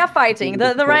it's hard. They are fighting.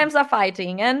 The Rams are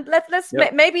fighting, and let's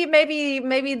maybe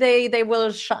they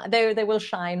will shine. They will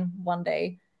shine one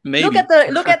day. Maybe. Look at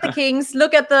the Kings.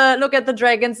 Look at the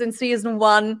Dragons in season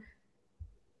 1.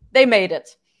 They made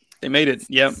it.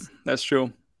 Yeah, that's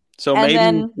true. So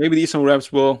maybe the Eastern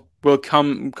Rams will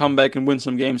come back and win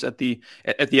some games at the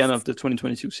end of the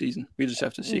 2022 season. We just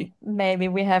have to see. Maybe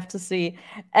we have to see.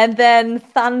 And then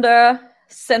Thunder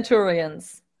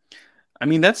Centurions. I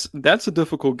mean, that's a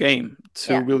difficult game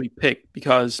to really pick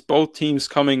because both teams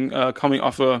coming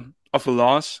off a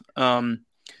loss.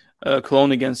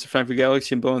 Cologne against the Frankfurt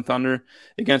Galaxy and Berlin Thunder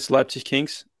against Leipzig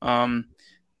Kings.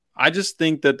 I just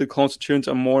think that the Cologne Centurions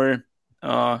are more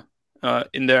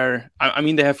in their. I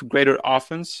mean, they have a greater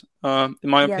offense, in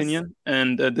my opinion,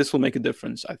 and this will make a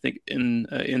difference. I think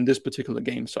in this particular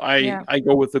game. So I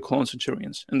go with the Cologne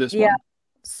Centurions in this one.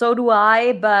 So do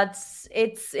I, but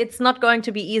it's not going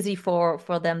to be easy for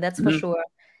them. That's for sure.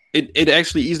 It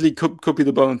actually easily could be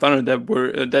the Berlin Thunder that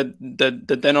were that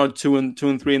then are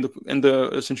 2-3, and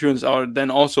the Centurions are then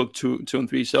also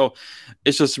 2-3. So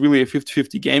it's just really a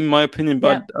 50-50 game, in my opinion.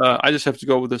 But I just have to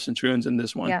go with the Centurions in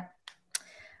this one. Yeah.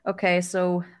 Okay,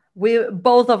 so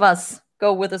both of us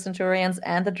go with the Centurions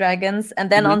and the Dragons. And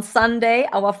then on Sunday,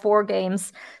 our 4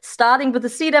 games, starting with the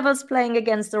Sea Devils playing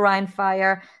against the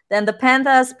Rheinfire, then the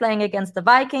Panthers playing against the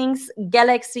Vikings,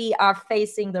 Galaxy are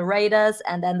facing the Raiders,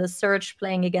 and then the Surge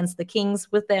playing against the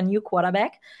Kings with their new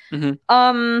quarterback.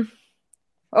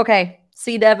 Okay,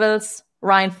 Sea Devils,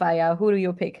 Rheinfire. Who do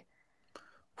you pick?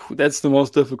 That's the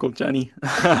most difficult, Jenny.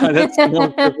 That's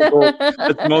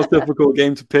the most difficult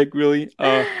game to pick, really.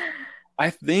 I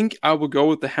think I will go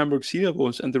with the Hamburg Sea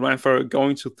Devils and the Rheinfire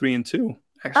going to 3-2.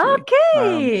 Actually,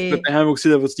 okay. But the Hamburg Sea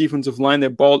Devils defensive line, they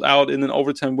balled out in an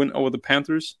overtime win over the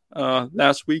Panthers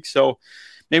last week. So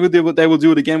maybe they will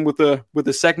do it again with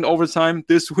the second overtime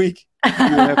this week. We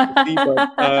will have to see,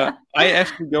 but I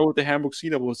actually go with the Hamburg Sea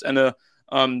Devils and a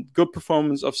good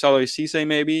performance of Salih Cisse,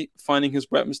 maybe finding his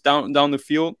weapons down the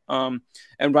field, and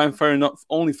Rheinfire not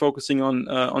only focusing on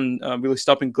really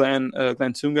stopping Glenn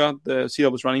Tunga, the Sea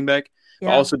Devils running back, but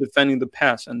also defending the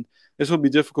pass. And this will be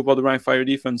difficult for the Rheinfire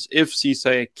defense if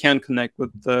Cisse can connect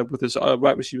with his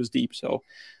wide receivers deep. So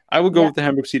I will go with the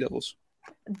Hamburg Sea Devils.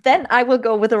 Then I will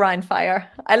go with the Rhine Fire.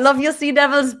 I love your Sea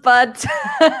Devils, but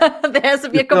there has to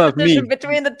be a Instead of me. competition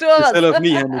between the two of Instead us. of me,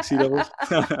 Hendrik Sea Devils.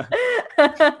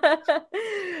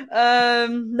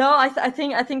 No, I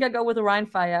think I go with the Rhine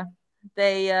Fire.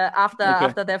 They Okay.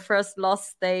 after their first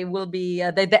loss, they will be.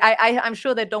 I'm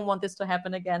sure they don't want this to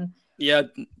happen again. Yeah,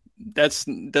 that's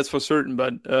for certain.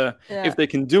 But Yeah. if they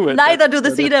can do it, Neither do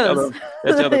the Sea Devils.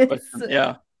 That's the other question.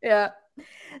 Yeah. Yeah.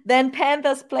 Then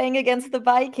Panthers playing against the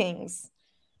Vikings.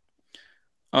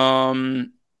 Well,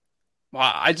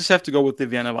 I just have to go with the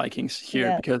Vienna Vikings here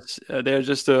Yeah. because they're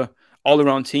just a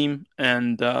all-around team,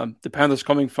 and the Panthers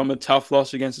coming from a tough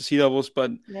loss against the Sea Devils,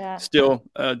 but still,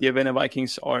 the Vienna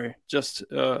Vikings are just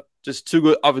too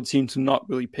good of a team to not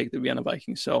really pick the Vienna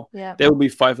Vikings. So they will be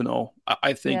 5-0,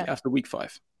 I think, after week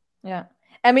 5. Yeah.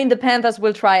 I mean, the Panthers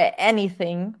will try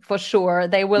anything for sure.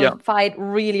 They will fight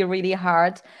really, really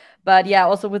hard. But yeah,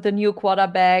 also with the new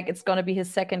quarterback, it's going to be his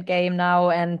second game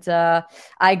now. And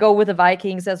I go with the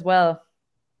Vikings as well.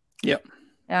 Yeah.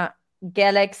 Yeah.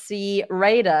 Galaxy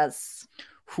Raiders.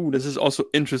 This is also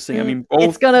interesting. I mean,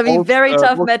 it's going to be very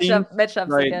tough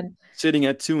matchups again. Sitting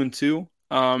at 2-2.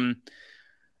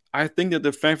 I think that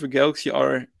the Frankfurt Galaxy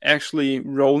are actually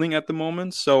rolling at the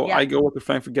moment. So I go with the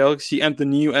Frankfurt Galaxy and the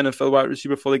new NFL wide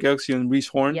receiver for the Galaxy and Reese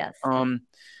Horn. Yes.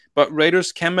 But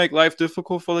Raiders can make life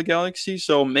difficult for the Galaxy,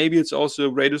 so maybe it's also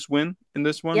Raiders win in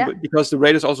this one. But because the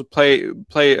Raiders also play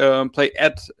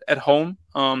at home,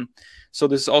 so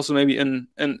this is also maybe an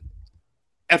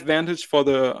advantage for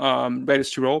the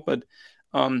Raiders to roll. But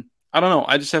I don't know.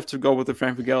 I just have to go with the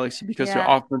Frankfurt Galaxy because their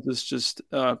offense is just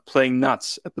playing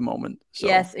nuts at the moment. So,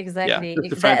 yes, exactly.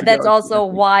 That's also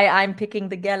why I'm picking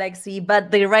the Galaxy.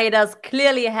 But the Raiders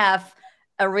clearly have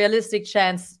a realistic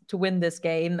chance to win this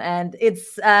game, and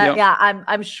it's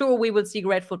I'm sure we will see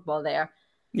great football there.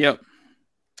 Yep.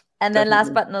 And then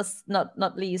last but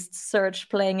not least, Serge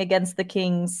playing against the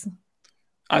Kings.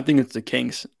 I think it's the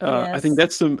Kings. I think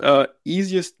that's the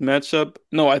easiest matchup.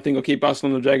 No, I think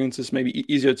Barcelona Dragons is maybe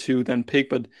easier than pick,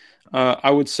 but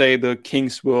I would say the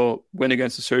Kings will win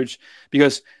against the Surge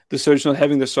because the Surge not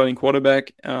having the starting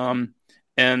quarterback.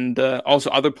 And also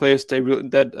other players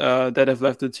that have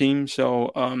left the team.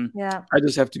 So I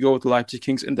just have to go with the Leipzig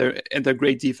Kings and their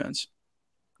great defense.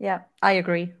 Yeah, I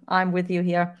agree. I'm with you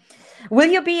here. Will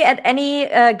you be at any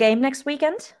game next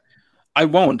weekend? I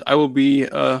won't. I will be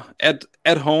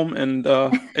at home and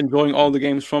enjoying all the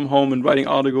games from home and writing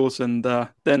articles and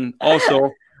then also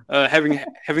having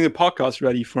a podcast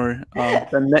ready for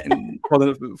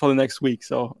the next week.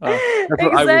 So that's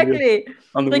what I will do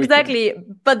on the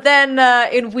weekend. But then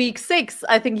in week 6,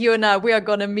 I think you and I we are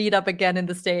gonna meet up again in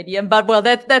the stadium. But well,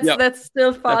 that's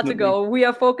still far to go. We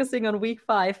are focusing on week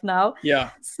 5 now.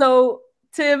 Yeah. So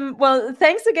Tim, well,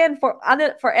 thanks again for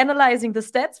analyzing the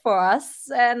stats for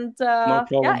us. And no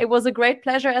problem. It was a great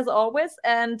pleasure as always.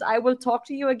 And I will talk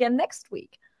to you again next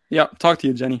week. Yeah, talk to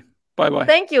you, Jenny. Bye-bye.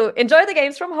 Thank you. Enjoy the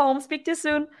games from home. Speak to you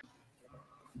soon.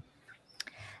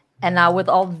 And now with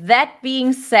all that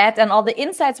being said and all the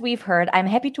insights we've heard, I'm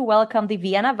happy to welcome the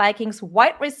Vienna Vikings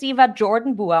wide receiver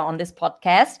Jordan Bua on this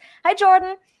podcast. Hi,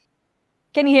 Jordan.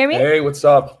 Can you hear me? Hey, what's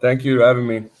up? Thank you for having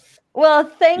me. Well,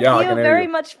 thank you very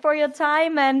much for your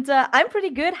time. And I'm pretty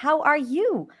good. How are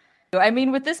you? I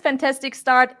mean, with this fantastic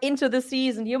start into the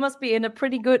season, you must be in a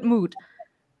pretty good mood.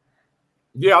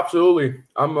 Yeah, absolutely.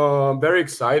 I'm very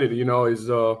excited. You know, it's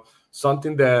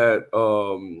something that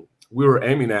we were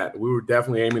aiming at. We were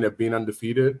definitely aiming at being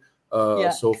undefeated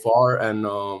so far. And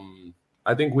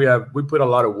I think we put a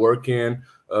lot of work in.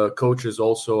 Coaches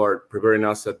also are preparing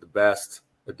us at the best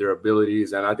at their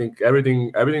abilities. And I think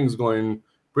everything's going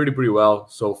pretty well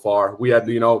so far. We had,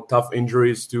 tough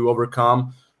injuries to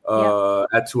overcome.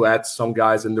 Had to add some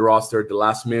guys in the roster at the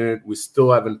last minute. We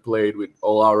still haven't played with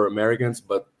all our Americans,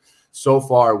 but so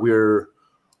far we're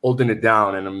holding it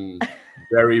down, and I'm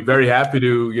very, very happy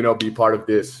to, be part of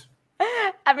this.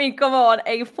 I mean, come on,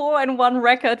 a 4-1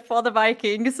 record for the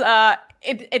Vikings.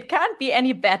 It can't be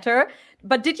any better.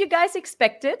 But did you guys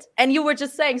expect it? And you were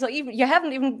just saying, so even you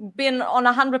haven't even been on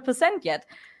 100% yet,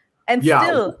 and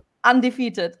still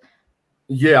undefeated.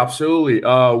 Yeah, absolutely.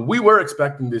 We were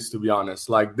expecting this, to be honest.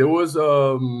 Like, there was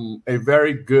a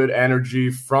very good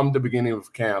energy from the beginning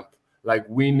of camp. Like,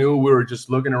 we knew we were just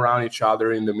looking around each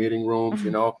other in the meeting rooms,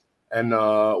 and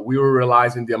we were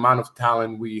realizing the amount of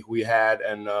talent we had.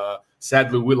 And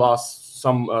sadly, we lost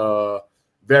some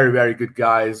very, very good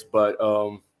guys. But,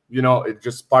 it's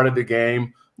just part of the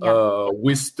game.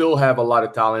 We still have a lot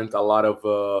of talent, a lot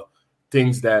of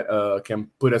things that can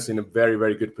put us in a very,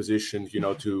 very good position,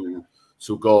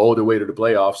 to go all the way to the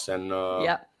playoffs. And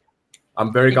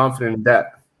I'm very confident in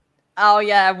that. Oh,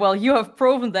 yeah. Well, you have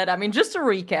proven that. I mean, just to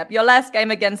recap, your last game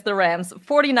against the Rams,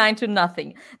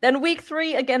 49-0. Then week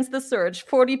 3 against the Surge,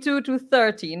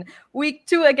 42-13. Week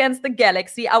 2 against the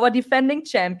Galaxy, our defending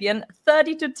champion,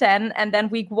 30-10. And then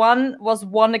week 1 was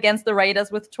won against the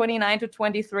Raiders with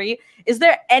 29-23. Is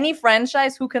there any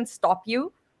franchise who can stop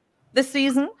you this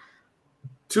season?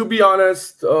 To be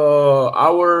honest,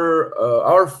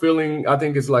 our feeling, I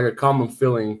think it's like a common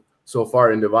feeling so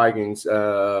far in the Vikings,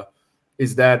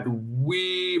 is that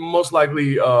we most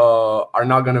likely are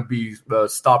not going to be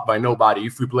stopped by nobody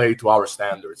if we play to our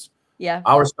standards. Yeah,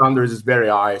 our standards is very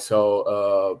high.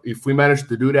 So if we manage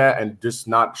to do that and just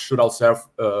not shoot ourselves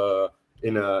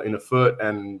in a foot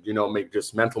and make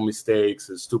just mental mistakes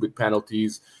and stupid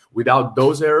penalties, without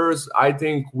those errors, I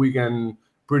think we can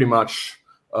pretty much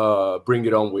bring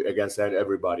it on against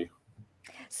everybody.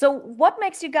 So what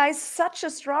makes you guys such a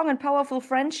strong and powerful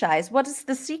franchise? What is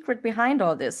the secret behind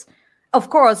all this? Of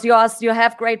course, you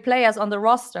have great players on the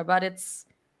roster, but it's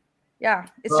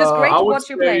just great to watch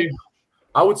you play.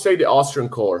 I would say the Austrian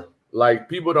core. Like,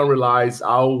 people don't realize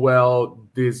how well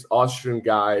these Austrian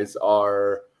guys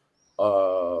are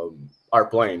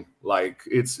playing. Like,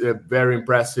 it's very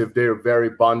impressive. They're very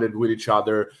bonded with each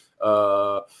other,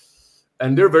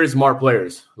 and they're very smart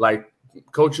players. Like,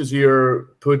 coaches here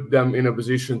put them in a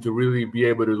position to really be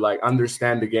able to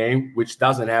understand the game, which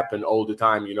doesn't happen all the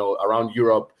time. Around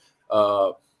Europe,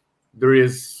 there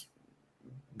is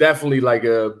definitely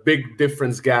a big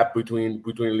difference gap between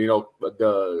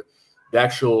the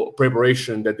actual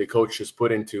preparation that the coaches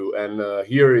put into, and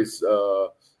here is a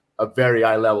very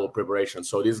high level of preparation.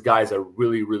 So these guys are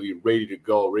really, really ready to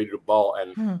go, ready to ball,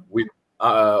 and with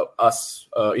us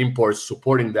imports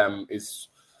supporting them, it's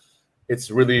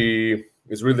really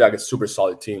like a super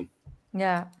solid team.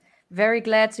 Yeah, very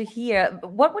glad to hear.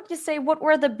 What would you say, what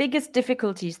were the biggest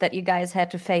difficulties that you guys had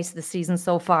to face this season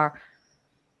so far?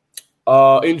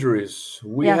 Injuries.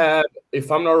 We had,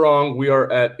 if I'm not wrong, we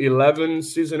are at 11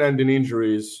 season-ending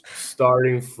injuries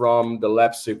starting from the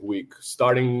Leipzig week,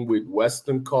 starting with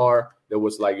Weston Carr. That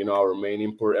was our main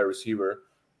import receiver,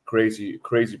 crazy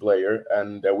player,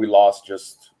 and we lost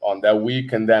just on that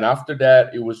week. And then after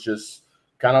that, it was just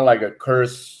kind of like a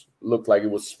curse. Looked like it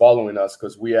was following us,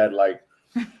 because we had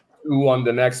 2 on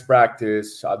the next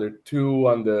practice, other 2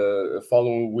 on the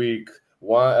following week,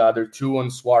 other 2 on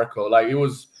Swarco.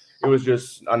 It was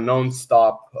just a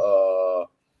non-stop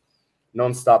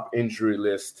injury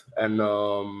list, and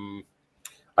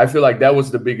I feel like that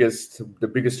was the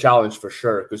biggest challenge for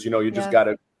sure, because you just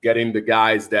gotta get in the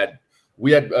guys that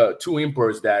we had 2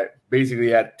 imports that basically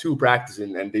had 2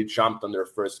 practicing and they jumped on their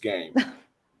first game.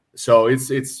 So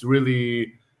it's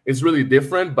really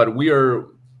different, but we are,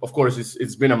 of course,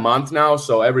 it's been a month now,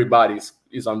 so everybody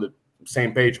is on the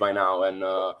same page by now, and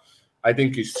I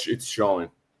think it's showing.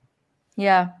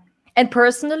 Yeah. And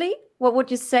personally, what would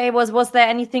you say was there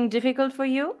anything difficult for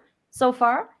you so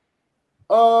far?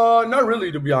 Not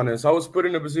really, to be honest. I was put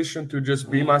in a position to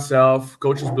just be myself.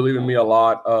 Coaches believe in me a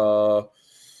lot.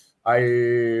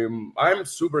 I'm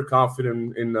super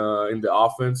confident in the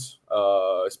offense,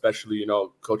 especially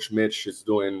Coach Mitch is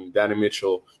doing, Danny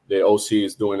Mitchell, the OC,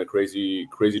 is doing a crazy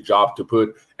job to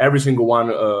put every single one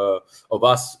of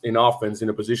us in offense in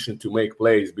a position to make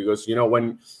plays, because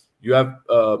when you have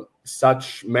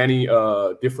such many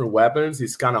different weapons,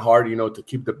 it's kind of hard to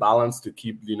keep the balance, to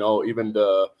keep even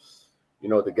the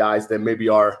guys that maybe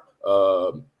are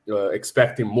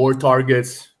expecting more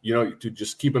targets, to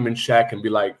just keep them in check and be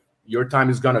like, your time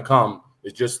is gonna come.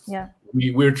 It's just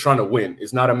we're trying to win.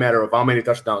 It's not a matter of how many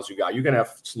touchdowns you got. You can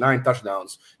have 9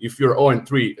 touchdowns. If you're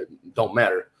 0-3, it don't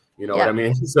matter. You know what I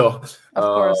mean? So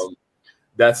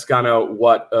that's kind of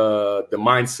what the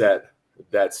mindset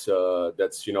that's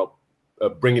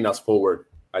bringing us forward,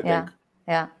 I think.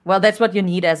 Yeah. Well, that's what you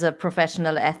need as a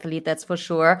professional athlete, that's for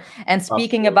sure. And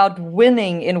speaking about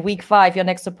winning in week 5, your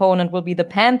next opponent will be the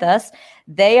Panthers.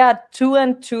 They are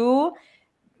 2-2.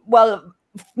 Well,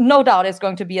 no doubt it's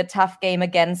going to be a tough game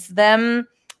against them.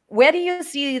 Where do you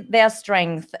see their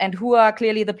strength, and who are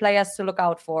clearly the players to look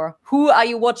out for? Who are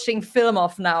you watching film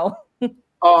of now?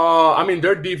 I mean,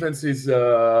 their defense is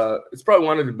it's probably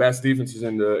one of the best defenses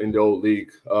in the whole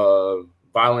league.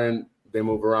 Violent, they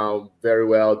move around very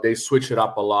well. They switch it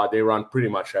up a lot. They run pretty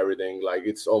much everything. Like,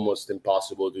 it's almost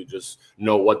impossible to just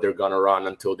know what they're gonna run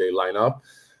until they line up.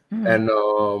 And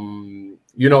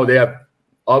they have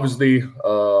obviously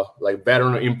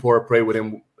veteran import, played with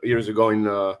him years ago in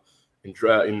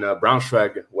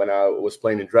Braunschweig when I was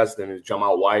playing in Dresden. Is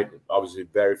Jamal White, obviously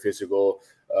very physical.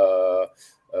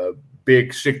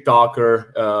 big shit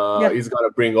talker. He's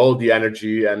gonna bring all the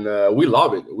energy, and we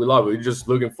love it. We love it. We're just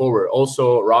looking forward.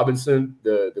 Also, Robinson,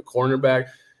 the cornerback,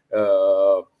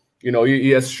 he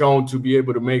has shown to be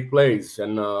able to make plays,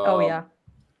 and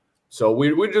so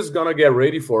we're just gonna get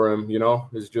ready for him.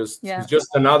 It's just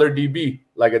another DB.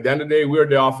 Like at the end of the day, we're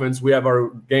the offense. We have our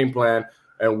game plan,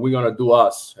 and we're gonna do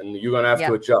us, and you're gonna have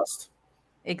to adjust.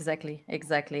 Exactly.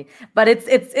 But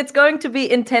it's going to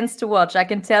be intense to watch. I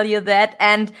can tell you that.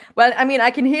 And well, I mean,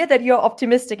 I can hear that you're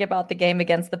optimistic about the game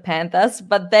against the Panthers,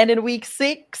 but then in week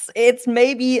 6, it's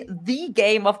maybe the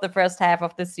game of the first half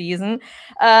of the season.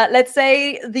 Let's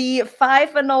say the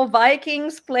 5-0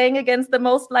 Vikings playing against the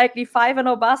most likely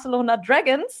 5-0 Barcelona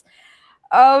Dragons.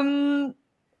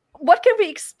 What can we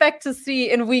expect to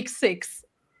see in week 6?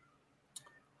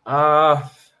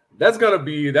 That's gonna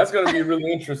be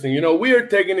really interesting. We are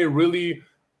taking it really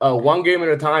one game at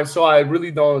a time. So I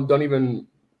really don't even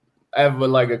have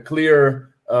a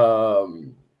clear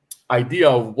idea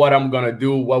of what I'm gonna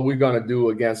do, what we're gonna do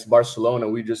against Barcelona.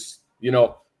 We just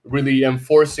really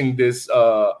enforcing this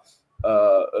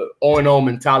 0-0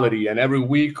 mentality, and every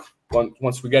week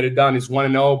once we get it done, it's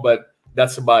 1-0. But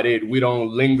that's about it. We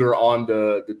don't linger on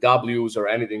the W's or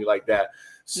anything like that.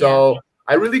 So. Yeah.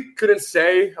 I really couldn't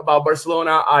say about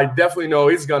Barcelona. I definitely know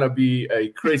it's going to be a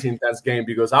crazy intense game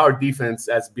because our defense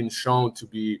has been shown to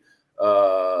be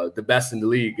the best in the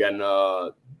league. And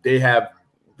they have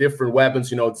different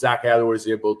weapons. Zach Edwards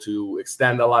is able to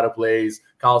extend a lot of plays.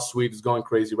 Kyle Sweet is going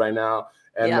crazy right now.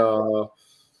 And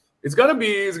it's going to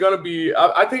be,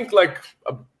 I think, like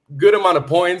a good amount of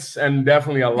points and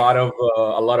definitely a lot of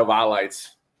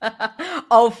highlights.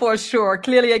 Oh, for sure.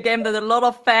 Clearly a game that a lot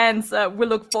of fans will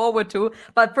look forward to.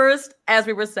 But first, as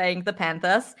we were saying, the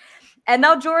Panthers. And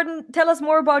now, Jordan, tell us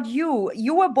more about you.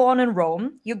 You were born in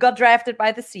Rome. You got drafted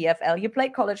by the CFL. You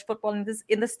played college football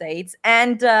in the States.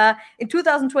 And in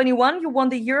 2021, you won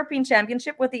the European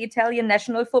Championship with the Italian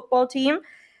national football team.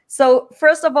 So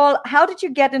first of all, how did you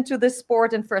get into this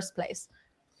sport in first place?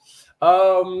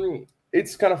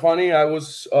 It's kind of funny. I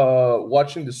was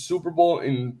watching the Super Bowl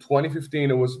in 2015.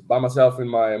 It was by myself in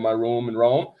my room in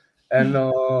Rome. And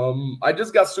I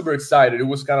just got super excited. It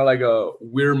was kind of like a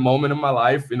weird moment in my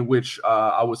life in which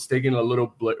I was taking a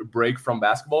little break from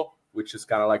basketball, which is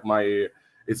kind of like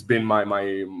it's been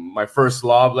my first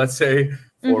love, let's say,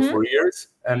 for 4 years.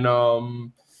 And I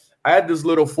had this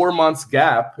little 4 months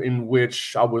gap in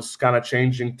which I was kind of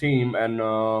changing team, and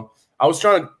I was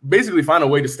trying to basically find a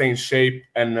way to stay in shape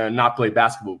and not play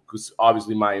basketball because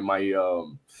obviously my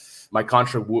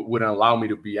contract wouldn't allow me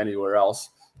to be anywhere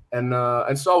else. And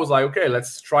so I was like, okay,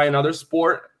 let's try another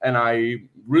sport. And I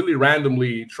really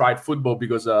randomly tried football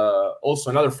because also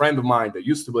another friend of mine that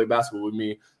used to play basketball with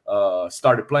me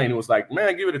started playing. It was like,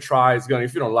 man, give it a try. If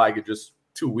you don't like it, just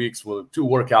 2 weeks, 2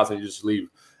 workouts, and you just leave.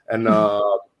 And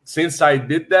since I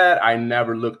did that, I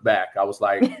never looked back. I was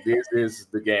like, this is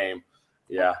the game.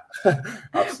 Yeah.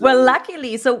 Well,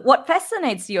 luckily. So what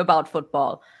fascinates you about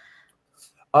football?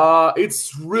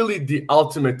 It's really the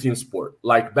ultimate team sport.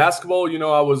 Like basketball,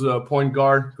 I was a point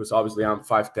guard because obviously I'm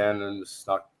 5'10" and it's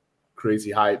not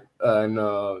crazy height. And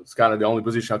it's kind of the only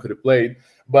position I could have played.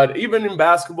 But even in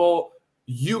basketball,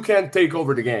 you can take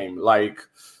over the game. Like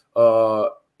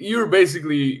you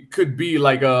basically could be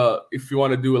like if you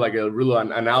want to do like a real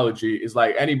analogy, is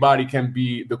like anybody can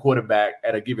be the quarterback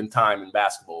at a given time in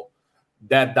basketball.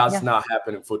 That does not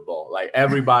happen in football. Like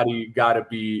everybody gotta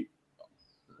be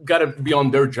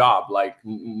on their job. Like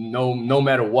no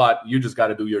matter what, you just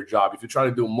gotta do your job. If you try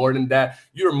to do more than that,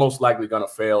 you're most likely gonna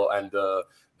fail, and the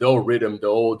old rhythm, the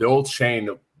old chain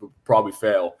will probably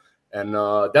fail. And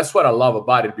that's what I love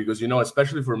about it because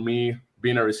especially for me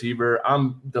being a receiver,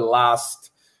 I'm the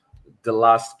last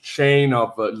chain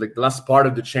of the last part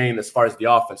of the chain as far as the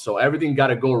offense. So everything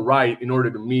gotta go right in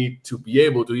order to me to be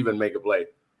able to even make a play.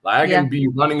 Like I can be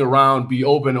running around, be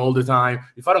open all the time.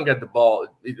 If I don't get the ball,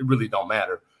 it really don't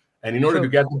matter. And in order to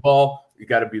get the ball, you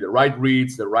got to be the right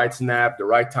reads, the right snap, the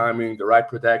right timing, the right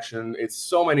protection. It's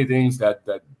so many things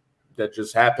that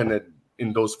just happen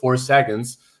in those 4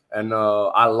 seconds. And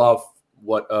I love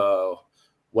what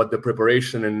the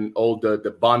preparation and all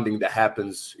the bonding that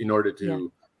happens in order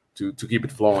to keep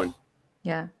it flowing.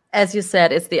 Yeah. As you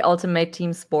said, it's the ultimate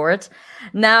team sport.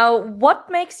 Now, what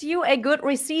makes you a good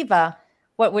receiver?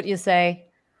 What would you say?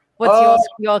 What's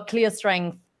your clear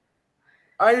strength?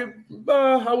 I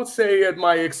would say at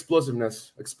my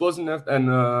explosiveness,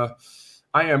 and I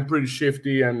am pretty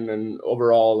shifty, and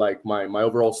overall, like my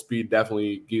overall speed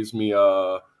definitely gives me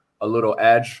a little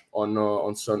edge on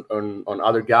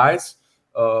other guys.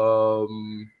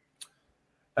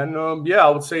 And yeah, I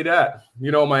would say that.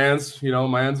 My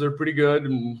hands are pretty good,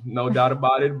 and no doubt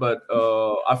about it. But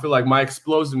I feel like my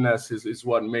explosiveness is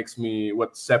what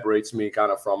separates me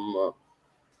kind of from the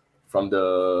From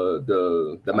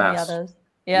the mass. others.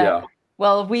 Yeah.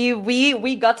 Well,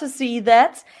 we got to see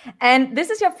that. And this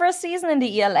is your first season in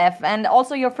the ELF and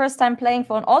also your first time playing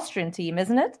for an Austrian team,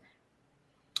 isn't it?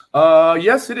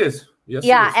 Yes, it is. Yes,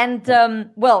 yeah, it is.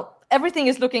 And well, everything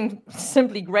is looking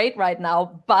simply great right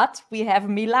now, but we have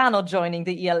Milano joining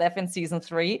the ELF in season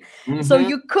 3. Mm-hmm. So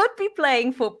you could be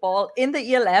playing football in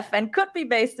the ELF and could be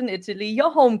based in Italy,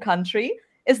 your home country.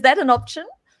 Is that an option?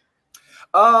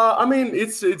 I mean,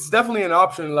 it's definitely an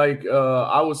option. Like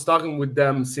I was talking with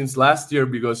them since last year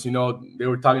because they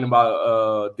were talking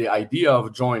about the idea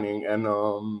of joining, and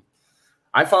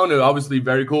I found it obviously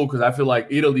very cool because I feel like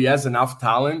Italy has enough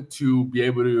talent to be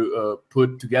able to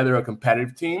put together a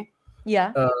competitive team.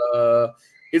 Yeah.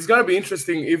 It's gonna be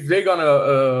interesting if they're gonna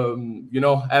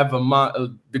have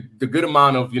the good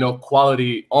amount of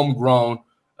quality homegrown.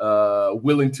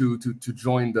 Willing to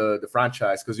join the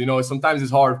franchise, because sometimes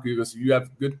it's hard because you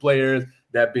have good players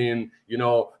that have been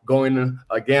going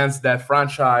against that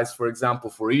franchise, for example,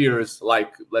 for years,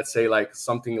 like let's say like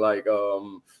something like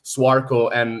Swarco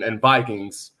and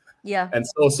Vikings. Yeah. And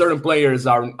so certain players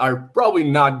are probably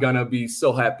not gonna be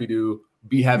so happy to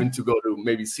be having to go to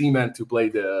maybe Seaman to play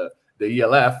the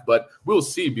ELF, but we'll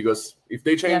see, because if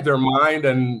they change their mind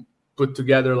and put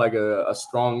together like a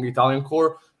strong Italian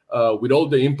core, with all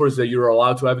the imports that you're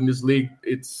allowed to have in this league,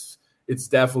 it's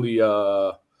definitely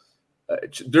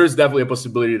there's definitely a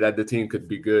possibility that the team could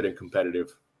be good and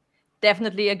competitive.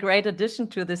 Definitely a great addition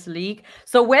to this league.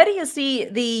 So where do you see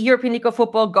the European League of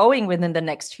Football going within the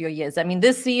next few years? I mean,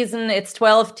 this season it's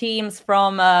 12 teams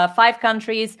from 5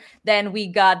 countries. Then we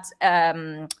got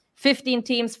 15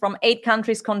 teams from 8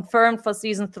 countries confirmed for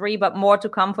season 3, but more to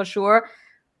come for sure.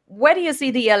 Where do you see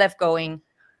the ELF going?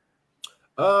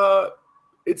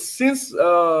 It's since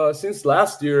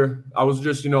last year I was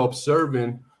just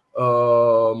observing,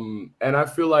 and I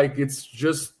feel like it's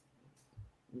just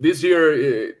this year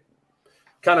it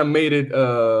kind of made it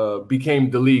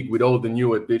became the league with all the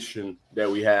new addition that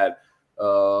we had.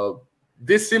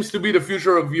 This seems to be the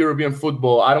future of European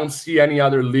football. I don't see any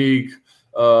other league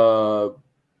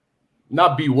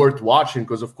not be worth watching,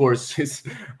 because of course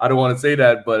I don't want to say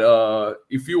that, but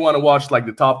if you want to watch like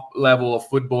the top level of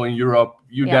football in Europe,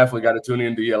 you definitely got to tune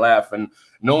in to ELF. And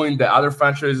knowing that other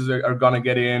franchises are going to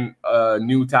get in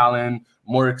new talent,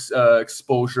 more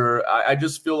exposure, I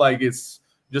just feel like it's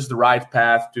just the right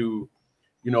path to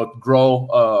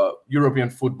grow European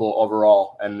football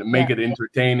overall and make it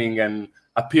entertaining and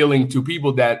appealing to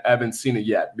people that haven't seen it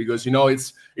yet, because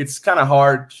it's kind of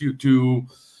hard to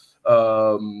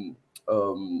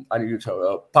I need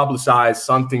to publicize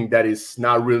something that is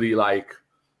not really like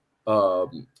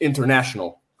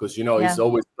international, because it's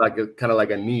always like a kind of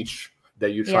like a niche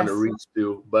that you're trying to reach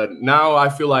to. But now I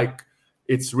feel like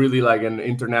it's really like an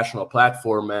international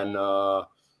platform, and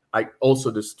also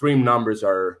the stream numbers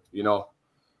are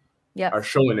are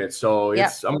showing it. So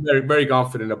I'm very, very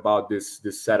confident about this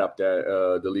setup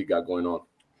that the league got going on.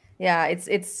 Yeah,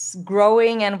 it's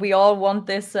growing, and we all want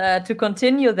this to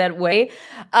continue that way.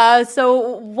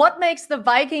 So what makes the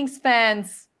Vikings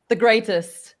fans the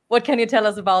greatest? What can you tell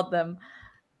us about them?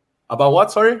 About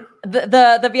what, sorry?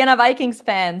 The Vienna Vikings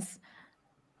fans.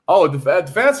 Oh, the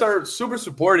fans are super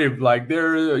supportive. Like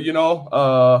they're,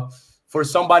 for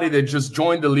somebody that just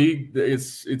joined the league,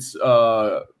 it's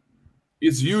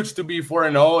huge to be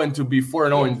 4-0 and to be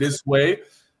 4-0 in this way.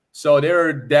 So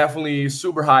they're definitely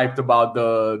super hyped about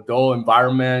the whole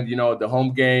environment. The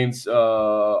home games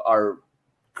are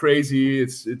crazy.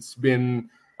 It's been,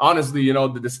 honestly,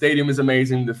 the stadium is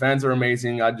amazing. The fans are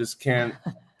amazing. I just can't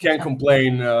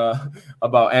complain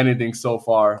about anything so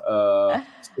far,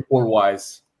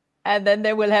 support-wise. And then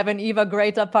they will have an even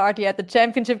greater party at the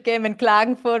championship game in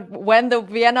Klagenfurt when the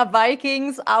Vienna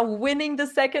Vikings are winning the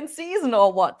second season,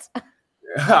 or what?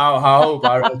 I hope.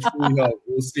 I truly hope.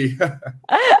 We'll see. Well,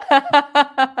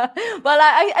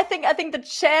 I think the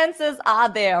chances are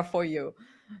there for you.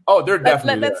 Oh, they're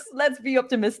definitely let's be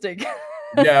optimistic.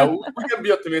 Yeah, we can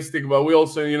be optimistic, but we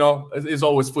also, it's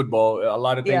always football. A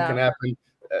lot of things can happen.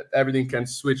 Everything can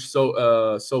switch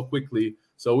so quickly.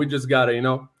 So we just gotta,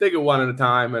 take it one at a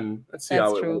time, and let's see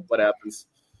what happens.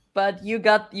 But you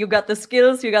got the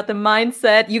skills, you got the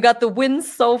mindset, you got the wins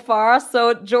so far.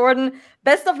 So Jordan,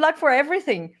 best of luck for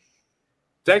everything.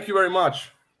 Thank you very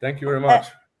much. Thank you very much.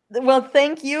 Well,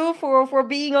 thank you for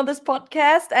being on this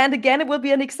podcast. And again, it will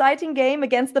be an exciting game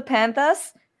against the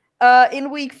Panthers. in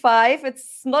week 5.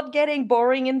 It's not getting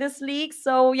boring in this league.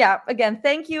 So, yeah, again,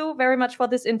 thank you very much for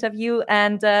this interview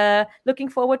and looking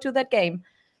forward to that game.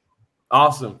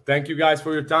 Awesome. Thank you guys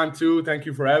for your time, too. Thank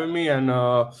you for having me. And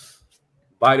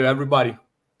bye to everybody.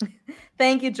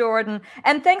 Thank you, Jordan.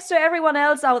 And thanks to everyone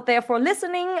else out there for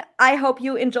listening. I hope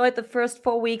you enjoyed the first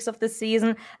 4 weeks of the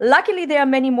season. Luckily, there are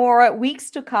many more weeks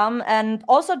to come. And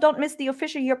also, don't miss the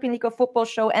official European League of Football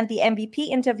show and the MVP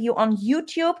interview on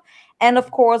YouTube. And of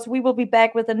course, we will be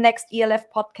back with the next ELF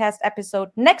podcast episode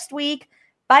next week.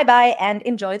 Bye-bye and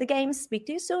enjoy the games. Speak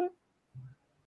to you soon.